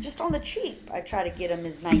just on the cheap. I try to get him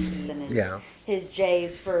his Nikes and his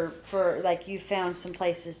J's for like you found some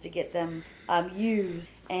places to get them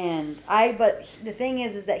used. But the thing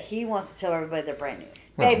is that he wants to tell everybody they're brand new.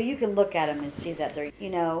 Well, baby, you can look at them and see that they're,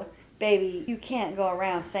 baby, you can't go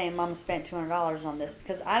around saying Mama spent $200 on this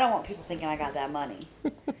because I don't want people thinking I got that money.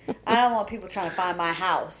 I don't want people trying to find my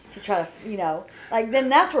house to try to, then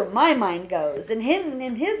that's where my mind goes. And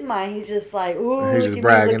in his mind, he's just like, ooh, he's just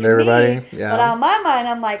bragging to everybody. Me. Yeah. But on my mind,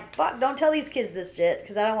 I'm like, fuck, don't tell these kids this shit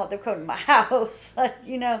because I don't want them coming to my house.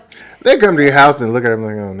 They come to your house and look at him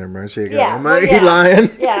like, oh, never mind, she ain't got no money. Well, He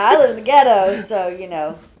lying. Yeah, I live in the ghetto, so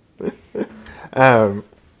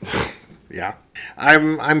Yeah.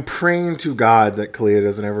 I'm praying to God that Kalia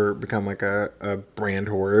doesn't ever become like a brand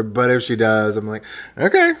whore. But if she does, I'm like,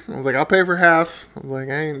 okay. I was like, I'll pay for half. I'm like,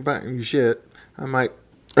 I ain't buying you shit. I might,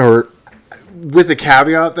 or with the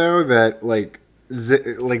caveat though that like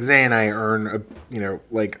Zay and I earn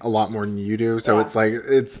a lot more than you do. So it's like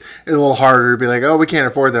it's a little harder to be like, oh, we can't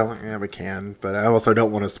afford that. Like, yeah, we can, but I also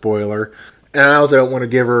don't want to spoil her. And I also don't want to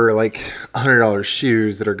give her like $100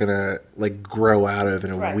 shoes that are gonna like grow out of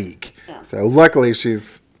in a week. Yeah. So luckily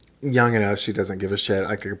she's young enough; she doesn't give a shit.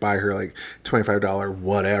 I could buy her like $25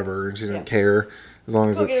 whatever, and she doesn't care as long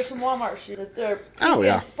as get her some Walmart shoes. They're pink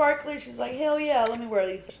and sparkly. She's like, hell yeah, let me wear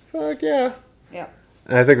these. Fuck yeah. Yeah.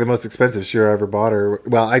 And I think the most expensive shoe I ever bought her.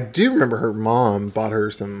 Well, I do remember her mom bought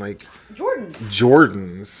her some like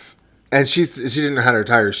Jordans, and she didn't know how to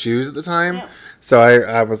tie her shoes at the time. Yeah.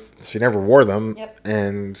 So she never wore them. Yep.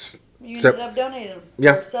 And you ended up donating them.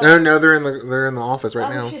 Yeah. No, they're in the office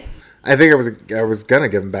right now. Shit. I think I was gonna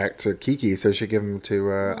give them back to Kiki so she'd give them to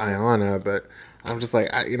Ayana, but I'm just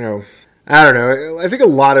like, I don't know. I think a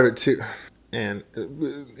lot of it too, and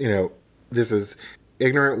this is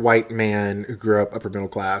ignorant white man who grew up upper middle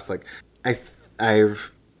class. Like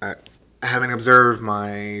I've having observed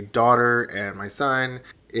my daughter and my son,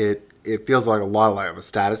 it feels like a lot like a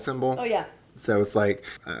status symbol. Oh yeah. So it's like,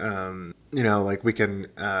 like we can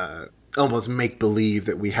almost make believe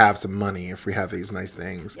that we have some money if we have these nice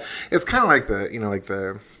things. Yeah. It's kind of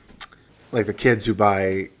like the kids who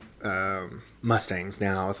buy Mustangs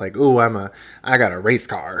now. It's like, ooh, I got a race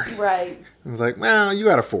car. Right. I was like, well, you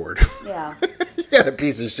got a Ford. Yeah. You got a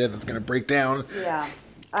piece of shit that's gonna break down. Yeah.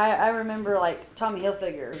 I remember like Tommy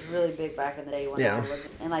Hilfiger was really big back in the day when I was,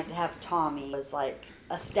 and like to have Tommy was like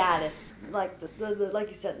a status, like the like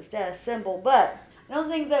you said, the status symbol. But I don't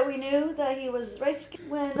think that we knew that he was racist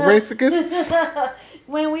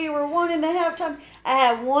when we were wanting to have Tommy. I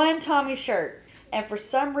had one Tommy shirt, and for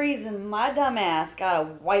some reason my dumb ass got a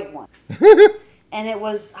white one, and it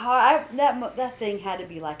was that thing had to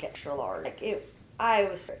be like extra large, like it. I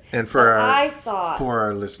was, and for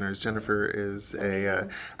our listeners, Jennifer is a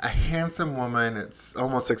handsome woman. It's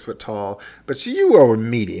almost 6 foot tall, but you were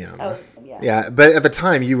medium. Yeah, but at the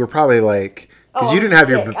time you were probably like, because you didn't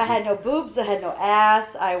have your. I had no boobs. I had no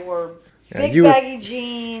ass. I wore big baggy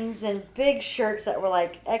jeans and big shirts that were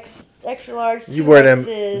like extra large. You wear them?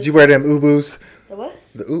 Did you wear them ubus? The what?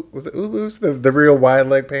 Was it ubus? The real wide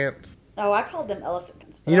leg pants? Oh, I called them elephant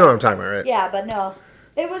pants. You know what I'm talking about, right? Yeah, but no.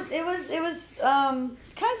 It was kind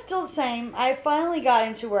of still the same. I finally got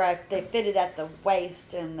into where they fitted at the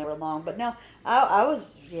waist and they were long. But no, I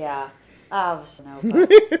was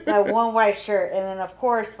that one white shirt. And then, of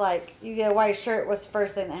course, like, you get a white shirt, what's the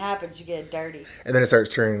first thing that happens? You get it dirty. And then it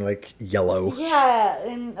starts turning, like, yellow. Yeah,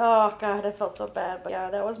 and, oh, God, I felt so bad. But, yeah,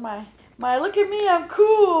 that was my look at me, I'm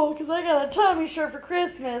cool, because I got a Tommy shirt for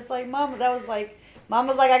Christmas. Like, Mom was like,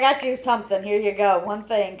 I got you something. Here you go. One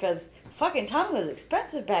thing, because fucking Tommy was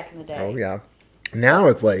expensive back in the day. Oh, yeah. Now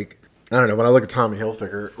it's like, I don't know, when I look at Tommy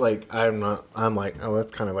Hilfiger, like, I'm like, oh,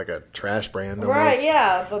 that's kind of like a trash brand almost. Right,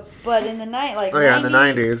 yeah, but in the night, like, in the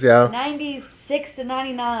 90s, yeah. 96 to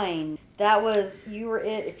 99, that was, you were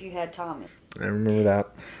it if you had Tommy. I remember that.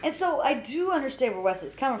 And so I do understand where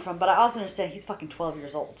Wesley's coming from, but I also understand he's fucking 12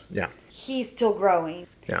 years old. Yeah. He's still growing.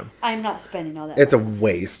 Yeah. I'm not spending all that It's money. A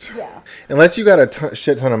waste. Yeah. Unless you got a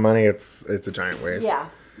shit ton of money, it's a giant waste. Yeah.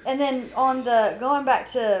 And then going back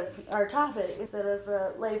to our topic instead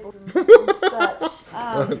of labels and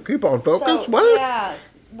such. Keep on focus. So, what? Yeah.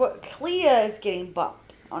 Clea is getting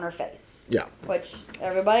bumps on her face. Yeah. Which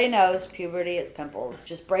everybody knows, puberty, it's pimples,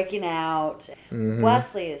 just breaking out. Mm-hmm.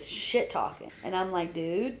 Wesley is shit talking. And I'm like,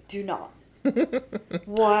 dude, do not.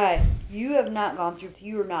 Why? You have not gone through,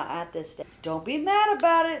 you are not at this stage. Don't be mad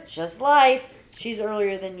about it. Just life. She's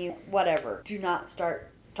earlier than you. Whatever. Do not start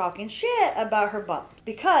talking shit about her bumps.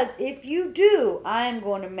 Because if you do, I'm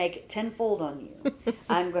going to make it tenfold on you.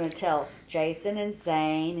 I'm going to tell Jason and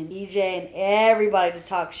Zane and EJ and everybody to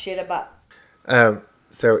talk shit about.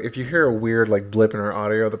 So if you hear a weird like blip in our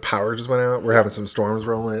audio, the power just went out. We're having some storms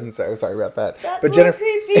rolling, so sorry about that. That's but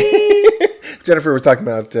creepy. Jennifer was talking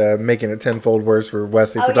about making it tenfold worse for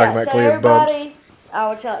Wesley for talking about Clea's bumps. I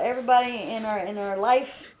would tell everybody in our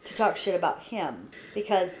life to talk shit about him,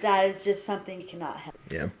 because that is just something you cannot help.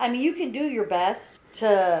 Yeah. I mean, you can do your best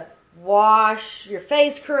to wash your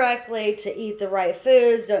face correctly, to eat the right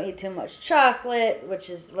foods, don't eat too much chocolate, which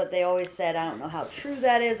is what they always said. I don't know how true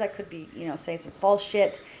that is. I could be, saying some false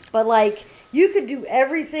shit. But, like, you could do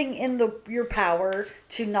everything in your power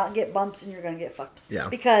to not get bumps, and you're going to get fucks. Yeah.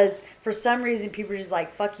 Because for some reason, people are just like,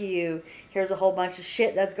 fuck you. Here's a whole bunch of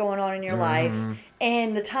shit that's going on in your life.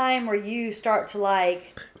 And the time where you start to,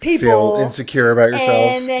 like, people feel insecure about yourself.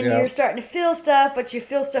 And then you're starting to feel stuff, but you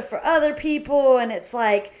feel stuff for other people. And it's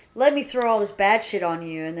like, let me throw all this bad shit on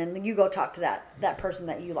you, and then you go talk to that person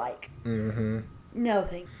that you like. Mm-hmm. No,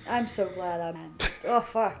 I'm so glad I'm. Oh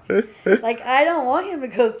fuck! Like, I don't want him to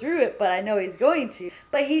go through it, but I know he's going to.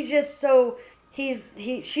 But he's just so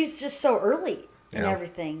she's just so early in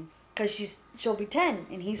everything, because she'll be 10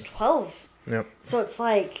 and he's 12. Yep. So it's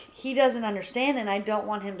like he doesn't understand, and I don't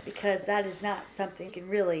want him to, because that is not something he can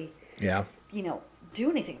really. Yeah. Do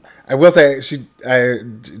anything about it. I will say,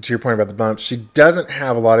 to your point about the bumps, she doesn't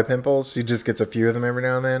have a lot of pimples. She just gets a few of them every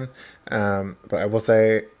now and then. But I will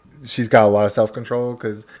say she's got a lot of self-control,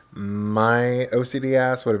 because my OCD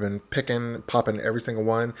ass would have been popping every single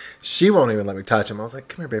one. She won't even let me touch them. I was like,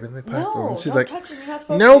 come here, baby, let me pop them. She's like, touch them. You're not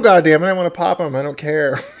supposed no, to. goddammit, I want to pop them. I don't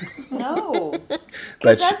care. No.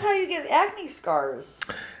 Because that's how you get acne scars.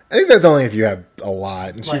 I think that's only if you have a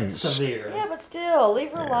lot. And like severe. Yeah, but still,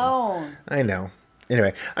 leave her alone. I know.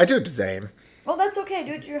 Anyway, I do it to Zane. Well, that's okay.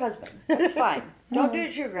 Do it to your husband. That's fine. Don't do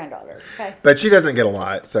it to your granddaughter. Okay. But she doesn't get a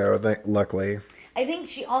lot, so luckily. I think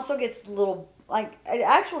she also gets little, like,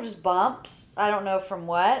 actual just bumps. I don't know from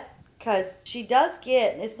what. Because she does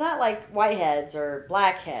get, it's not like whiteheads or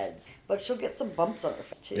blackheads, but she'll get some bumps on her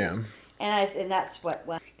face too. Yeah. And that's what,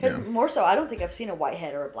 because more so, I don't think I've seen a white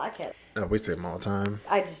head or a black head. Oh, we see them all the time.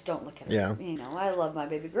 I just don't look at her. Yeah. You know, I love my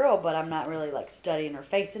baby girl, but I'm not really like studying her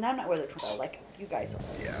face, and I'm not with her like you guys are.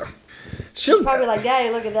 Yeah. She's probably like,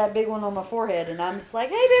 Daddy, look at that big one on my forehead, and I'm just like,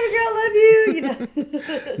 hey, baby girl, I love you. You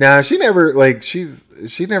know. No, she never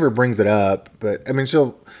she never brings it up, but I mean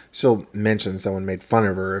she'll mention someone made fun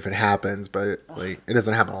of her if it happens, but it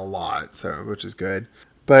doesn't happen a lot, so which is good.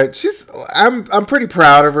 But I'm pretty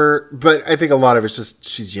proud of her, but I think a lot of it's just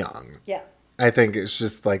she's young. Yeah. I think it's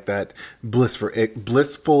just like that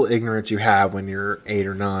blissful ignorance you have when you're 8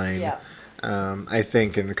 or 9. Yeah. I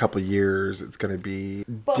think in a couple of years it's going to be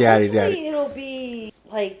but daddy. It'll be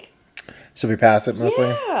like she'll be past it mostly.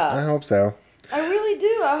 Yeah. I hope so. I really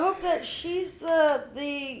do. I hope that she's the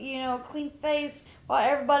clean face while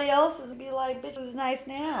everybody else is be like, bitch, who's nice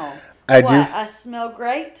now? I smell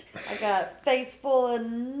great. I got a face full of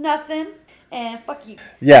nothing. And fuck you.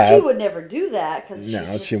 Yeah. She would never do that because she's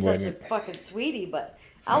just she such wouldn't. a fucking sweetie. But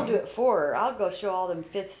I'll do it for her. I'll go show all them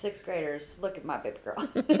 5th, 6th graders. Look at my baby girl.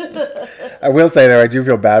 I will say though, I do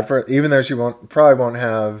feel bad for her, even though she probably won't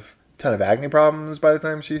have a ton of acne problems by the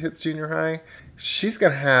time she hits junior high. She's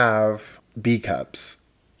gonna have B cups.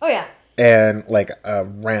 Oh yeah. And like a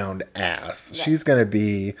round ass. Yeah. She's gonna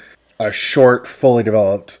be a short, fully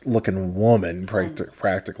developed looking woman,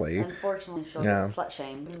 practically. Unfortunately, she'll get slut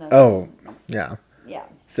shamed. Oh, yeah. Yeah.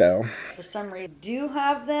 So. For some reason, do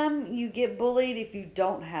have them, you get bullied. If you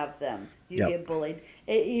don't have them, you get bullied.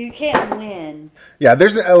 You can't win. Yeah,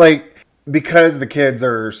 there's because the kids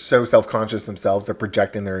are so self-conscious themselves, they're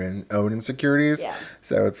projecting their own insecurities. Yeah.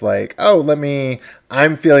 So it's like,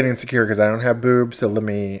 I'm feeling insecure because I don't have boobs, so let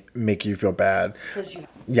me make you feel bad.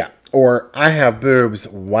 Yeah. Or I have boobs,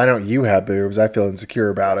 why don't you have boobs? I feel insecure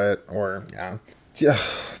about it. Or,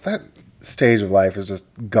 that stage of life is just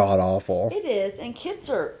god-awful. It is, and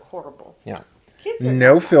kids are horrible. Yeah. Kids are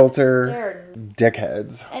no filter,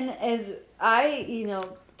 dickheads. And as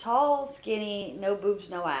tall, skinny, no boobs,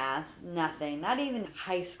 no ass, nothing. Not even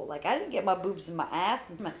high school. Like, I didn't get my boobs in my ass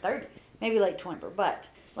until my 30s. Maybe late 20s. But,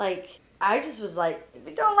 like, I just was like, if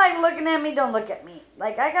you don't like looking at me, don't look at me.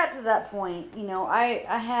 Like, I got to that point, I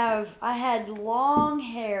had long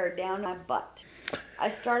hair down my butt. I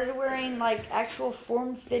started wearing, like, actual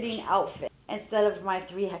form-fitting outfits instead of my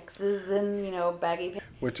 3X's and, baggy pants.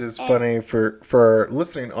 Which is funny for our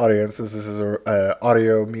listening audience, this is an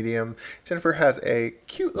audio medium. Jennifer has a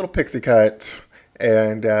cute little pixie cut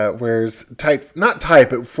and wears not tight,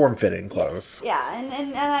 but form-fitting clothes. Yes. Yeah,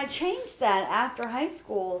 and I changed that after high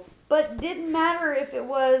school, but didn't matter if it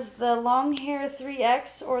was the long hair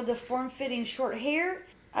 3X or the form-fitting short hair.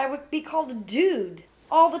 I would be called a dude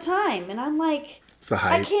all the time, and I'm like, it's the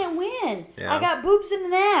height. I can't win. Yeah. I got boobs and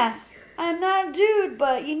an ass. I'm not a dude,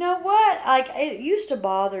 but you know what? Like, it used to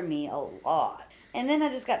bother me a lot. And then I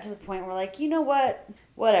just got to the point where, like, you know what?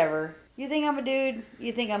 Whatever. You think I'm a dude?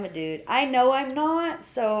 You think I'm a dude. I know I'm not,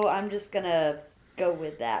 so I'm just going to go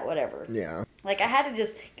with that, whatever. Yeah. Like, I had to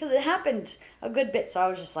just, because it happened a good bit, so I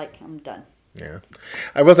was just like, I'm done. Yeah.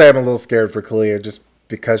 I will say I'm a little scared for Kalia just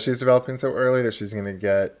because she's developing so early that she's going to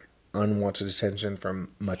get unwanted attention from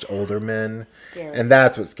much older men. Scary. And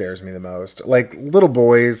that's what scares me the most. Like little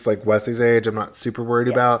boys, like Wesley's age, I'm not super worried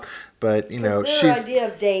about, but their idea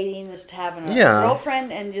of dating is to having a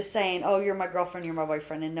girlfriend and just saying, oh, you're my girlfriend, you're my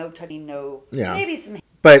boyfriend, and no touching, maybe some.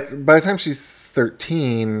 But by the time she's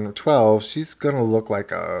 13 or 12, she's going to look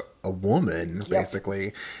like a woman,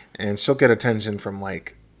 basically. And she'll get attention from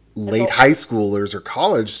like late high schoolers or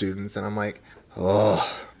college students. And I'm like,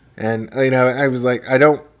 oh. And, I was like,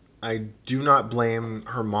 I do not blame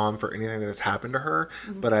her mom for anything that has happened to her,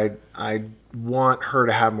 but I want her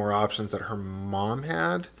to have more options that her mom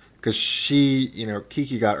had. Because she,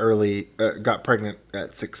 Kiki got pregnant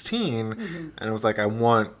at 16, and I was like, I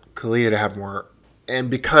want Kalia to have more.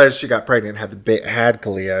 And because she got pregnant and had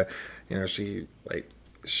Kalia,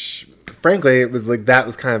 frankly, it was like that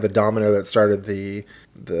was kind of the domino that started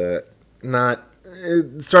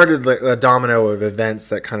it started like a domino of events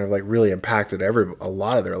that kind of like really impacted a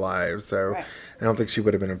lot of their lives. So I don't think she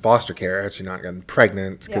would have been in foster care had she not gotten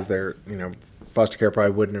pregnant because foster care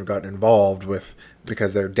probably wouldn't have gotten involved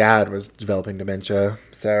because their dad was developing dementia.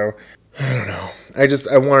 So I don't know.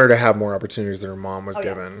 I want her to have more opportunities than her mom was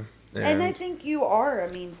given. And I think you are.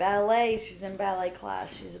 I mean, ballet, she's in ballet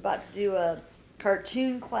class. She's about to do a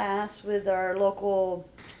cartoon class with our local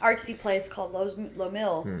artsy place called Low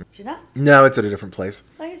Mill. Did you not? No, it's at a different place.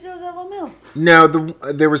 I guess it was at Low Mill. No,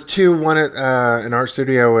 there was two. One at an art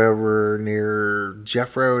studio over near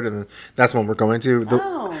Jeff Road, and that's the one we're going to.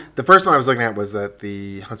 The first one I was looking at was at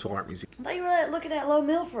the Huntsville Art Museum. I thought you were looking at Low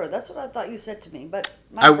Mill for it. That's what I thought you said to me, but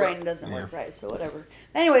my brain doesn't work right, so whatever.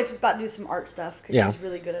 Anyway, she's about to do some art stuff because she's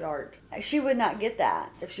really good at art. She would not get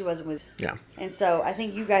that if she wasn't with. Yeah. And so I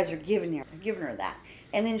think you guys are giving her that.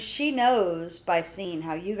 And then she knows by seeing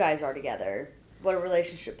how you guys are together what a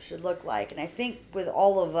relationship should look like. And I think with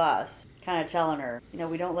all of us kind of telling her,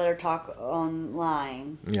 we don't let her talk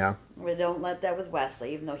online. Yeah. We don't let that with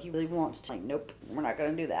Wesley, even though he really wants to. Like, nope, we're not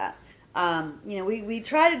going to do that. We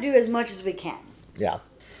try to do as much as we can. Yeah.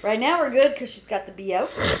 Right now we're good because she's got the BO.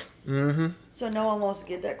 Mm-hmm. So no one wants to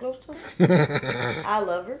get that close to her. I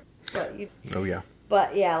love her. Oh, yeah.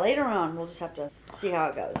 But, yeah, later on we'll just have to see how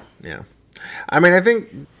it goes. Yeah. I mean, I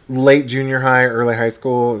think late junior high, early high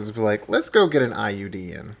school is like, let's go get an IUD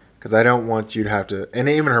in. Because I don't want you to have to... And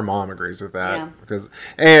even her mom agrees with that. Yeah. Because,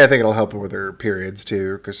 I think it'll help her with her periods,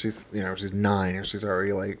 too. Because she's, she's 9 and she's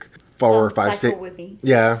already like 4 or 5, 6... with me.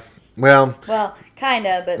 Yeah. Well, kind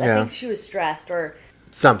of, but I think she was stressed or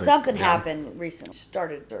something happened recently. She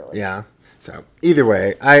started early. Yeah. So, either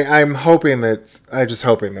way, I'm hoping that... I'm just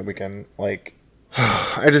hoping that we can, like...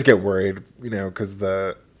 I just get worried, because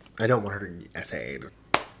I don't want her to get SA'd.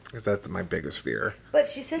 Because that's my biggest fear. But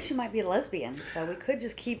she says she might be a lesbian, so we could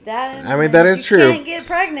just keep that in. I mean, that is true. You can't get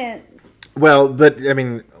pregnant. Well, but, I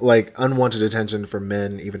mean, like, unwanted attention from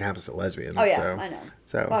men even happens to lesbians. Oh, yeah, so, I know.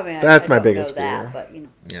 So, well, I mean, that's my biggest fear. But,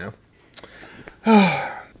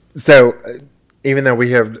 Yeah. So, even though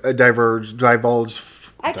we have divulged...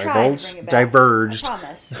 I tried to bring it back. Diverged. I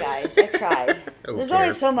promise, guys. I tried. There's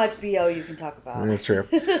only so much BO you can talk about. That's true.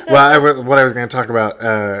 Well, what I was going to talk about,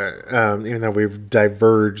 even though we've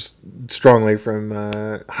diverged strongly from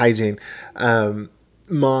hygiene, my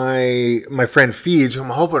friend Feej,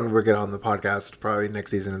 whom I'm hoping we'll get on the podcast probably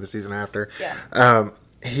next season or the season after,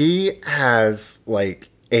 he has like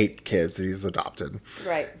 8 kids that he's adopted.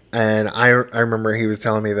 Right. And I remember he was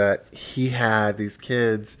telling me that he had these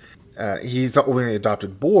kids... he's only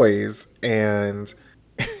adopted boys, and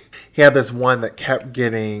he had this one that kept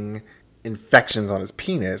getting infections on his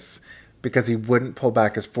penis because he wouldn't pull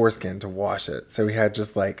back his foreskin to wash it. So he had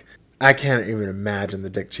just like, I can't even imagine the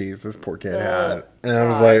dick cheese this poor kid had. And I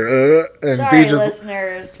was like, and sorry,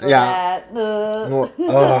 listeners, for that.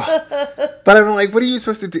 But I'm like, what are you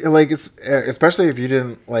supposed to do? Like, especially if you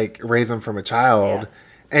didn't like raise them from a child,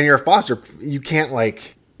 and you're a foster, you can't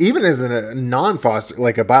like. Even as a non-foster,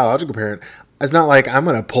 like a biological parent, it's not like I'm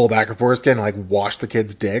going to pull back a foreskin and like wash the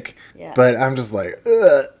kid's dick. Yeah. But I'm just like,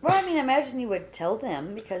 ugh. Well, I mean, imagine you would tell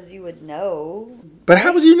them because you would know. But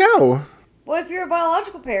how would you know? Well, if you're a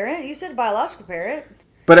biological parent, you said a biological parent.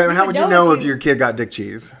 But how would you know if your kid got dick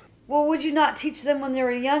cheese? Well, would you not teach them when they were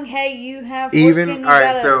young? Hey, you have foreskin. All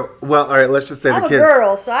right. Let's just say I'm the kids. I'm a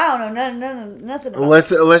girl, so I don't know nothing about let's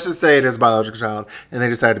just say it is a biological child, and they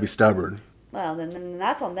decided to be stubborn. Well, then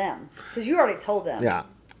that's on them. Because you already told them. Yeah.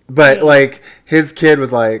 But, like, his kid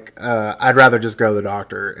was like, I'd rather just go to the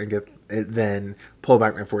doctor and get it than pull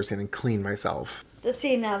back my foreskin and clean myself.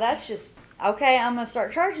 See, now that's just, okay, I'm going to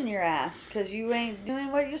start charging your ass because you ain't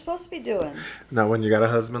doing what you're supposed to be doing. Not when you got a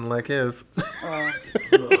husband like his.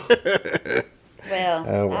 Well,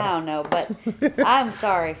 I don't know. But I'm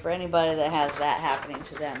sorry for anybody that has that happening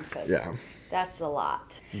to them because that's a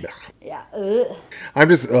lot. Yeah. I'm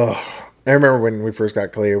just, I remember when we first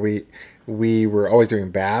got Kalia, we were always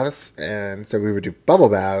doing baths, and so we would do bubble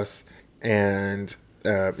baths, and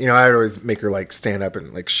I'd always make her like stand up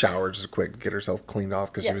and like shower just quick to get herself cleaned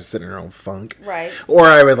off because she was sitting in her own funk. Right. Or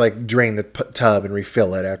I would like drain the tub and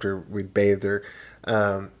refill it after we'd bathed her.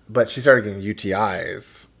 But she started getting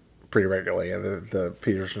UTIs pretty regularly, and the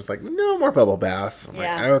pediatrician was like, "No more bubble baths." I'm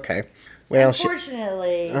like, "Okay." Well,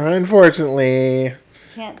 unfortunately.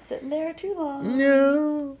 Can't sit in there too long.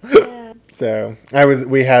 No. So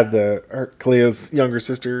we had Kalea's younger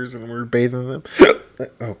sisters, and we were bathing them.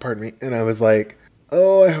 Oh, pardon me. And I was like,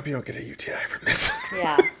 "Oh, I hope you don't get a UTI from this."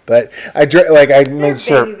 Yeah. But I made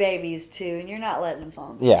sure. They're babies too, and you're not letting them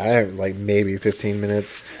fall. Yeah, I have like maybe 15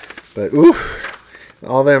 minutes, but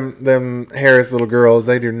all them Harris little girls,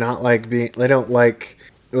 they do not like being. They don't like.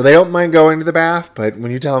 Well, they don't mind going to the bath, but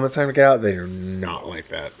when you tell them it's time to get out, they do not like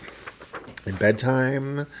that. And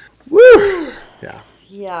bedtime, woo! Yeah.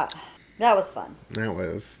 Yeah. That was fun. That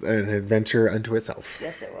was an adventure unto itself.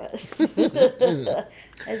 Yes, it was.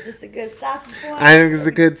 Is this a good stopping point? I think it's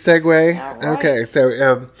a good segue. All right. Okay,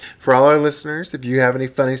 so for all our listeners, if you have any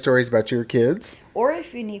funny stories about your kids, or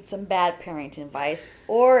if you need some bad parenting advice,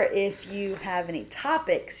 or if you have any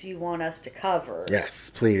topics you want us to cover. yes,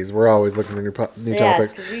 please. We're always looking for new topics.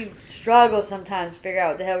 Yes, because we struggle sometimes to figure out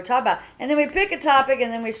what the hell we talk about. And then we pick a topic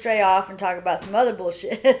and then we stray off and talk about some other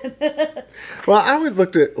bullshit. Well, I always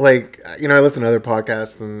looked at, like, I listen to other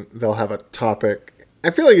podcasts and they'll have a topic.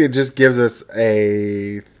 I feel like it just gives us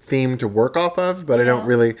a theme to work off of, but I don't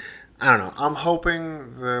know. I'm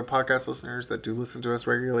hoping the podcast listeners that do listen to us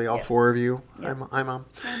regularly, all four of you, I'm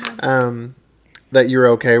on, that you're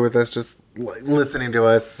okay with us just listening to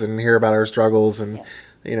us and hear about our struggles. And,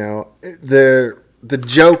 the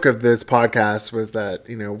joke of this podcast was that,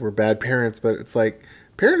 we're bad parents, but it's like,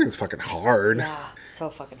 parenting's fucking hard. Yeah, so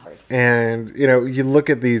fucking hard. And, you look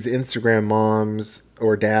at these Instagram moms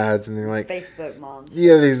or dads and they're like... Facebook moms.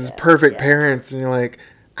 Yeah, these perfect parents. And you're like,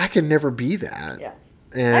 I can never be that. Yeah.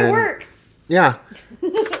 And, I work. Yeah.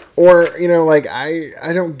 Or,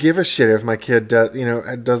 I don't give a shit if my kid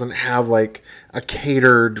doesn't have, like, a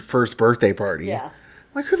catered first birthday party. Yeah.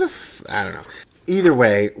 Like, I don't know. Either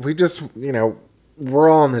way, we just, we're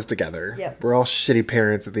all in this together. Yep. We're all shitty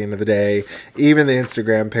parents at the end of the day. Even the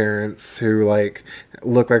Instagram parents who, like,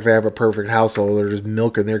 look like they have a perfect household are just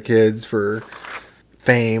milking their kids for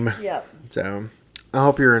fame. Yep. So, I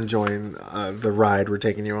hope you're enjoying the ride we're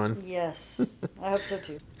taking you on. Yes. I hope so,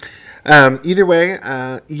 too. Either way,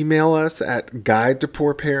 email us at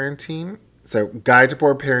guidetopoorparenting. So,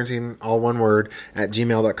 guidetopoorparenting, all one word, at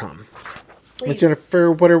gmail.com. Miss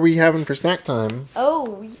Jennifer, what are we having for snack time?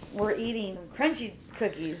 Oh, we're eating crunchy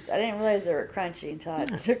cookies. I didn't realize they were crunchy until I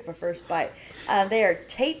took my first bite. They are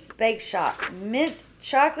Tate's Bake Shop mint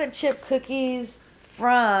chocolate chip cookies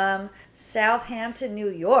from Southampton, New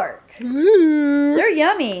York. Ooh. They're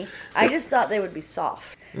yummy. I just thought they would be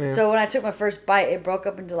soft. Yeah. So when I took my first bite, it broke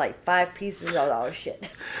up into like 5 pieces. I was like, oh,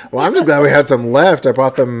 shit. Well, I'm just glad we had some left. I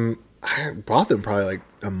bought them probably like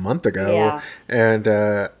a month ago. Yeah. And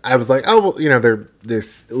I was like, oh, well,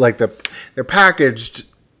 they're packaged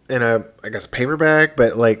in a paper bag,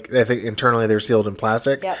 but like I think internally they're sealed in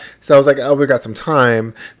plastic. Yep. So I was like, oh, we got some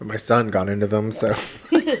time, but my son got into them, so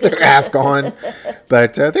they're half gone.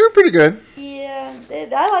 But they were pretty good. Yeah,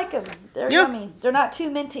 I like them. They're yummy. They're not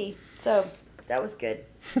too minty, so that was good.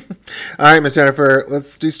 All right, Miss Jennifer,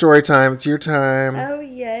 let's do story time. It's your time. Oh,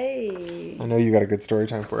 yay. I know you got a good story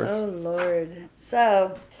time for us. Oh, Lord.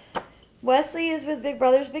 So, Wesley is with Big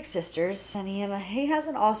Brothers Big Sisters, and he has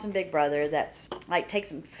an awesome big brother that's, like,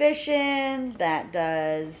 takes him fishing, that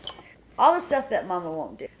does all the stuff that Mama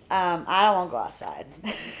won't do. I don't want to go outside.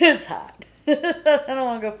 It's hot. I don't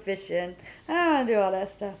want to go fishing. I don't want to do all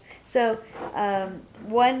that stuff. So, it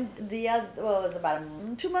was about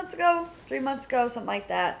 2 months ago, 3 months ago, something like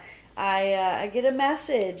that. I get a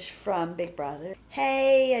message from Big Brother.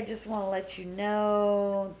 Hey, I just want to let you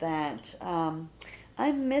know that I'm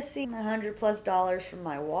missing $100+ from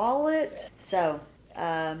my wallet. So,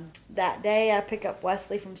 that day I pick up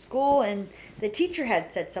Wesley from school, and the teacher had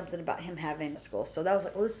said something about him having a school. So that was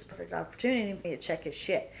like, well, this is a perfect opportunity for me to check his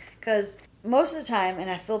shit. Because most of the time, and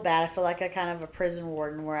I feel bad, I feel like I kind of a prison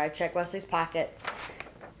warden where I check Wesley's pockets,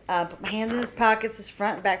 put my hands in his pockets, his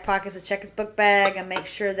front and back pockets, I check his book bag, and make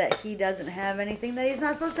sure that he doesn't have anything that he's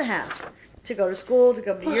not supposed to have. To go to school, to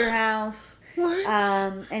come to your house. What?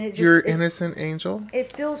 And it just... You're innocent angel?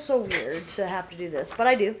 It feels so weird to have to do this, but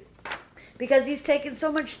I do. Because he's taken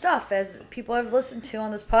so much stuff, as people I've listened to on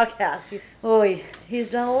this podcast. He's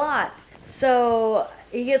done a lot. So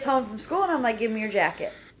he gets home from school, and I'm like, give me your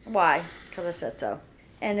jacket. Why? Because I said so.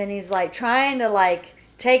 And then he's like trying to like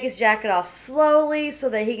take his jacket off slowly so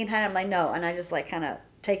that he can hide it. I'm like, no. And I just like kind of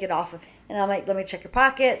take it off of him. And I'm like, let me check your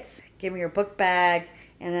pockets. Give me your book bag.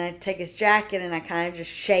 And then I take his jacket and I kind of just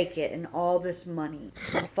shake it, and all this money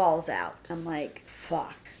falls out. I'm like,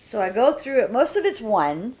 fuck. So I go through it. Most of it's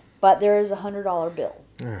ones, but there is $100 bill.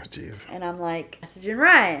 Oh, jeez. And I'm like, messaging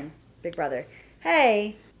Ryan, Big Brother,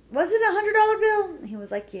 hey, was it $100 bill? And he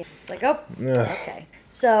was like, yeah. It's like, oh, okay.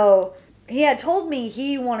 So he had told me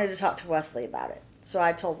he wanted to talk to Wesley about it. So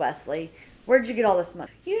I told Wesley, where'd you get all this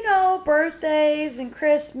money? Birthdays and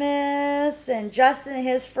Christmas and Justin and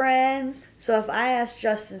his friends. So if I asked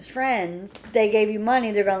Justin's friends, they gave you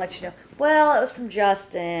money, they're going to let you know, well, it was from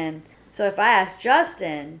Justin. So if I asked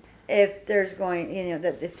Justin if there's going,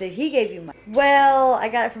 if he gave you money, well, I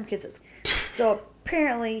got it from kids at school. So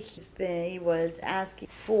apparently he was asking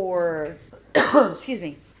for, excuse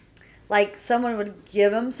me, like someone would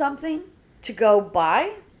give him something to go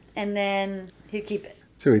buy, and then he'd keep it.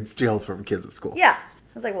 So he'd steal from kids at school. Yeah.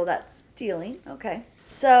 I was like, well, that's stealing. Okay.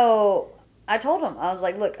 So I told him, I was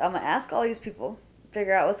like, look, I'm going to ask all these people,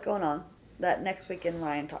 figure out what's going on. That next weekend,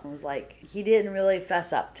 Ryan was like, he didn't really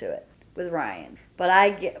fess up to it with Ryan.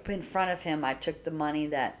 But in front of him, I took the money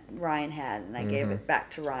that Ryan had and I gave it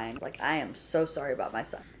back to Ryan. Like, I am so sorry about my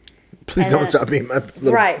son. Please don't stop being my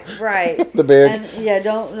little... Right. The big. And yeah,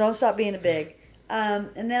 don't stop being a big. And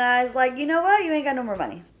then I was like, you know what? You ain't got no more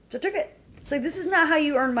money. So I took it. It's like, this is not how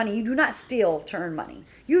you earn money. You do not steal to earn money.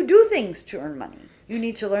 You do things to earn money. You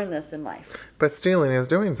need to learn this in life. But stealing is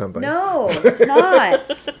doing something. No, it's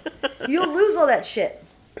not. You'll lose all that shit.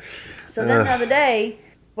 So then the other day,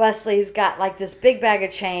 Wesley's got like this big bag of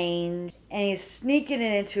change, and he's sneaking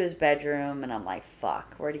it into his bedroom, and I'm like,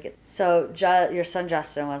 fuck, where'd he get... So your son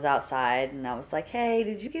Justin was outside, and I was like, hey,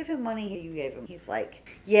 did you give him money? You gave him. He's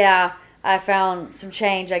like, yeah, I found some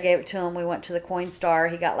change. I gave it to him. We went to the Coinstar.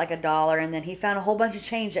 He got like $1, and then he found a whole bunch of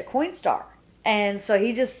change at Coinstar. And so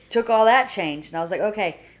he just took all that change. And I was like,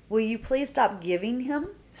 okay, will you please stop giving him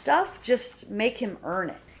stuff? Just make him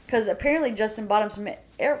earn it. Because apparently Justin bought him some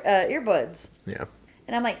earbuds. Yeah.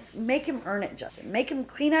 And I'm like, make him earn it, Justin. Make him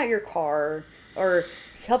clean out your car or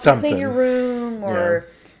help you clean your room or,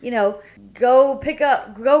 go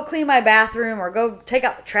clean my bathroom or go take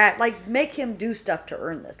out the trash. Like, make him do stuff to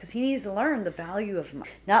earn this. Because he needs to learn the value of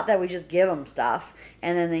money. Not that we just give him stuff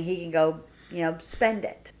and then he can go... spend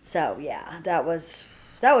it. So yeah, that was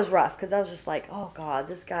rough because I was just like, oh God,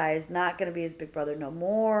 this guy is not going to be his big brother no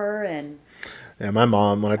more. And yeah, my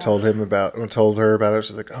mom, when I told her about it,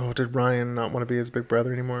 she's like, oh, did Ryan not want to be his big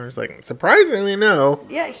brother anymore? It's like, surprisingly, no.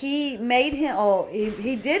 Yeah, he made him. Oh,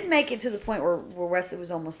 he did make it to the point where Wesley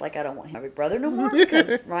was almost like, I don't want him my big brother no more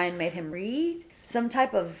because Ryan made him read some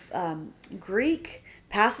type of Greek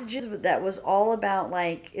passages that was all about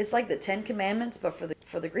like, it's like the 10 Commandments, but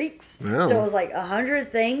for the Greeks. Oh. So it was like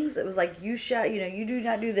 100 things. It was like, you shall, you do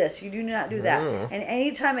not do this, you do not do that. Oh. And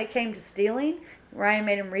anytime it came to stealing, Ryan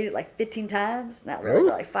made him read it like 15 times, not really,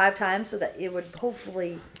 but like 5 times, so that it would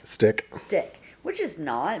hopefully stick. Which is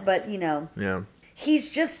not, but yeah, he's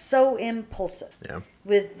just so impulsive. Yeah.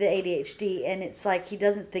 With the ADHD, and it's like he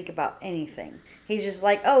doesn't think about anything. He's just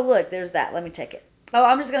like, oh look, there's that. Let me take it. Oh,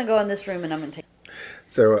 I'm just gonna go in this room and I'm gonna take it.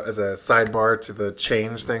 So as a sidebar to the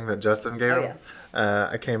change thing that Justin gave him,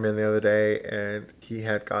 I came in the other day and he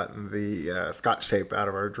had gotten the Scotch tape out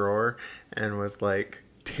of our drawer and was like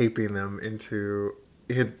taping them into...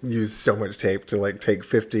 He had used so much tape to like take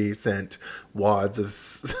 50-cent wads of...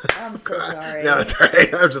 I'm so sorry. No, it's all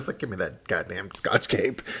right. I was just like, give me that goddamn Scotch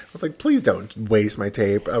tape. I was like, please don't waste my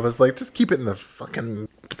tape. I was like, just keep it in the fucking...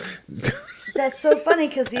 That's so funny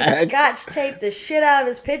because he Scotch taped the shit out of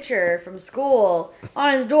his picture from school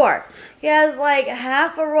on his door. He has like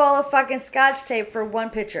half a roll of fucking Scotch tape for one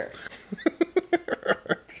picture.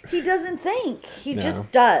 He doesn't think. He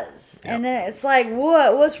just does. Yep. And then it's like,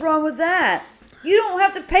 what? What's wrong with that? You don't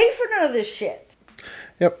have to pay for none of this shit.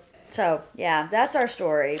 Yep. So, yeah, that's our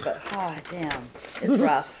story. But, oh, damn. It's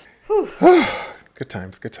rough. Whew. Good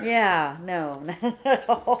times. Yeah, no, not at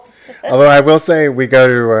all. Although I will say we go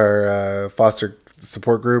to our foster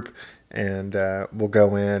support group and we'll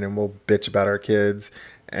go in and we'll bitch about our kids.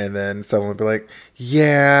 And then someone will be like,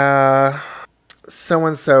 yeah...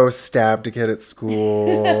 so-and-so stabbed a kid at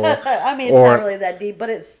school. I mean, it's not really that deep, but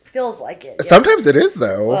it feels like it. Yeah. Sometimes it is,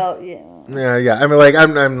 though. Well, yeah. Yeah. I mean, like,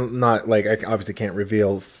 I'm not, like, I obviously can't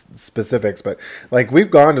reveal specifics, but, like,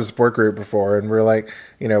 we've gone to support group before, and we're, like,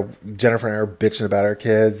 Jennifer and I are bitching about our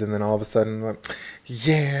kids, and then all of a sudden, like,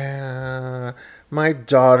 yeah, my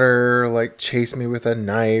daughter, like, chased me with a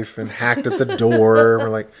knife and hacked at the door. We're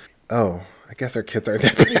like, oh, I guess our kids aren't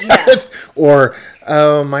that bad. Yeah. Or,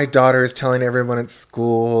 my daughter is telling everyone at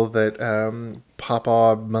school that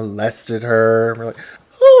Papa molested her. And we're like,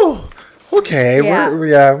 oh, okay. Yeah.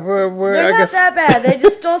 We're They're I not guess... that bad. They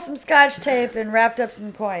just stole some Scotch tape and wrapped up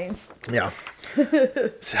some coins. Yeah.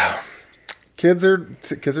 So, kids are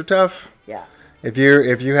tough. Yeah. If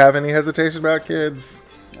you have any hesitation about kids,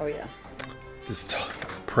 oh yeah. Just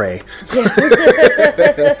pray. All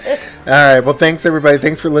right. Well, thanks, everybody.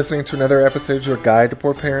 Thanks for listening to another episode of Your Guide to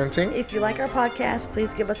Poor Parenting. If you like our podcast,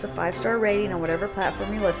 please give us a 5-star rating on whatever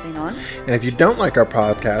platform you're listening on. And if you don't like our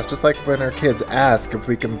podcast, just like when our kids ask if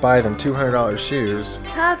we can buy them $200 shoes.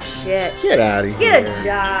 Tough shit. Get out of here. Get a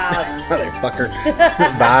job. Motherfucker.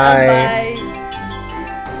 Bye. Bye.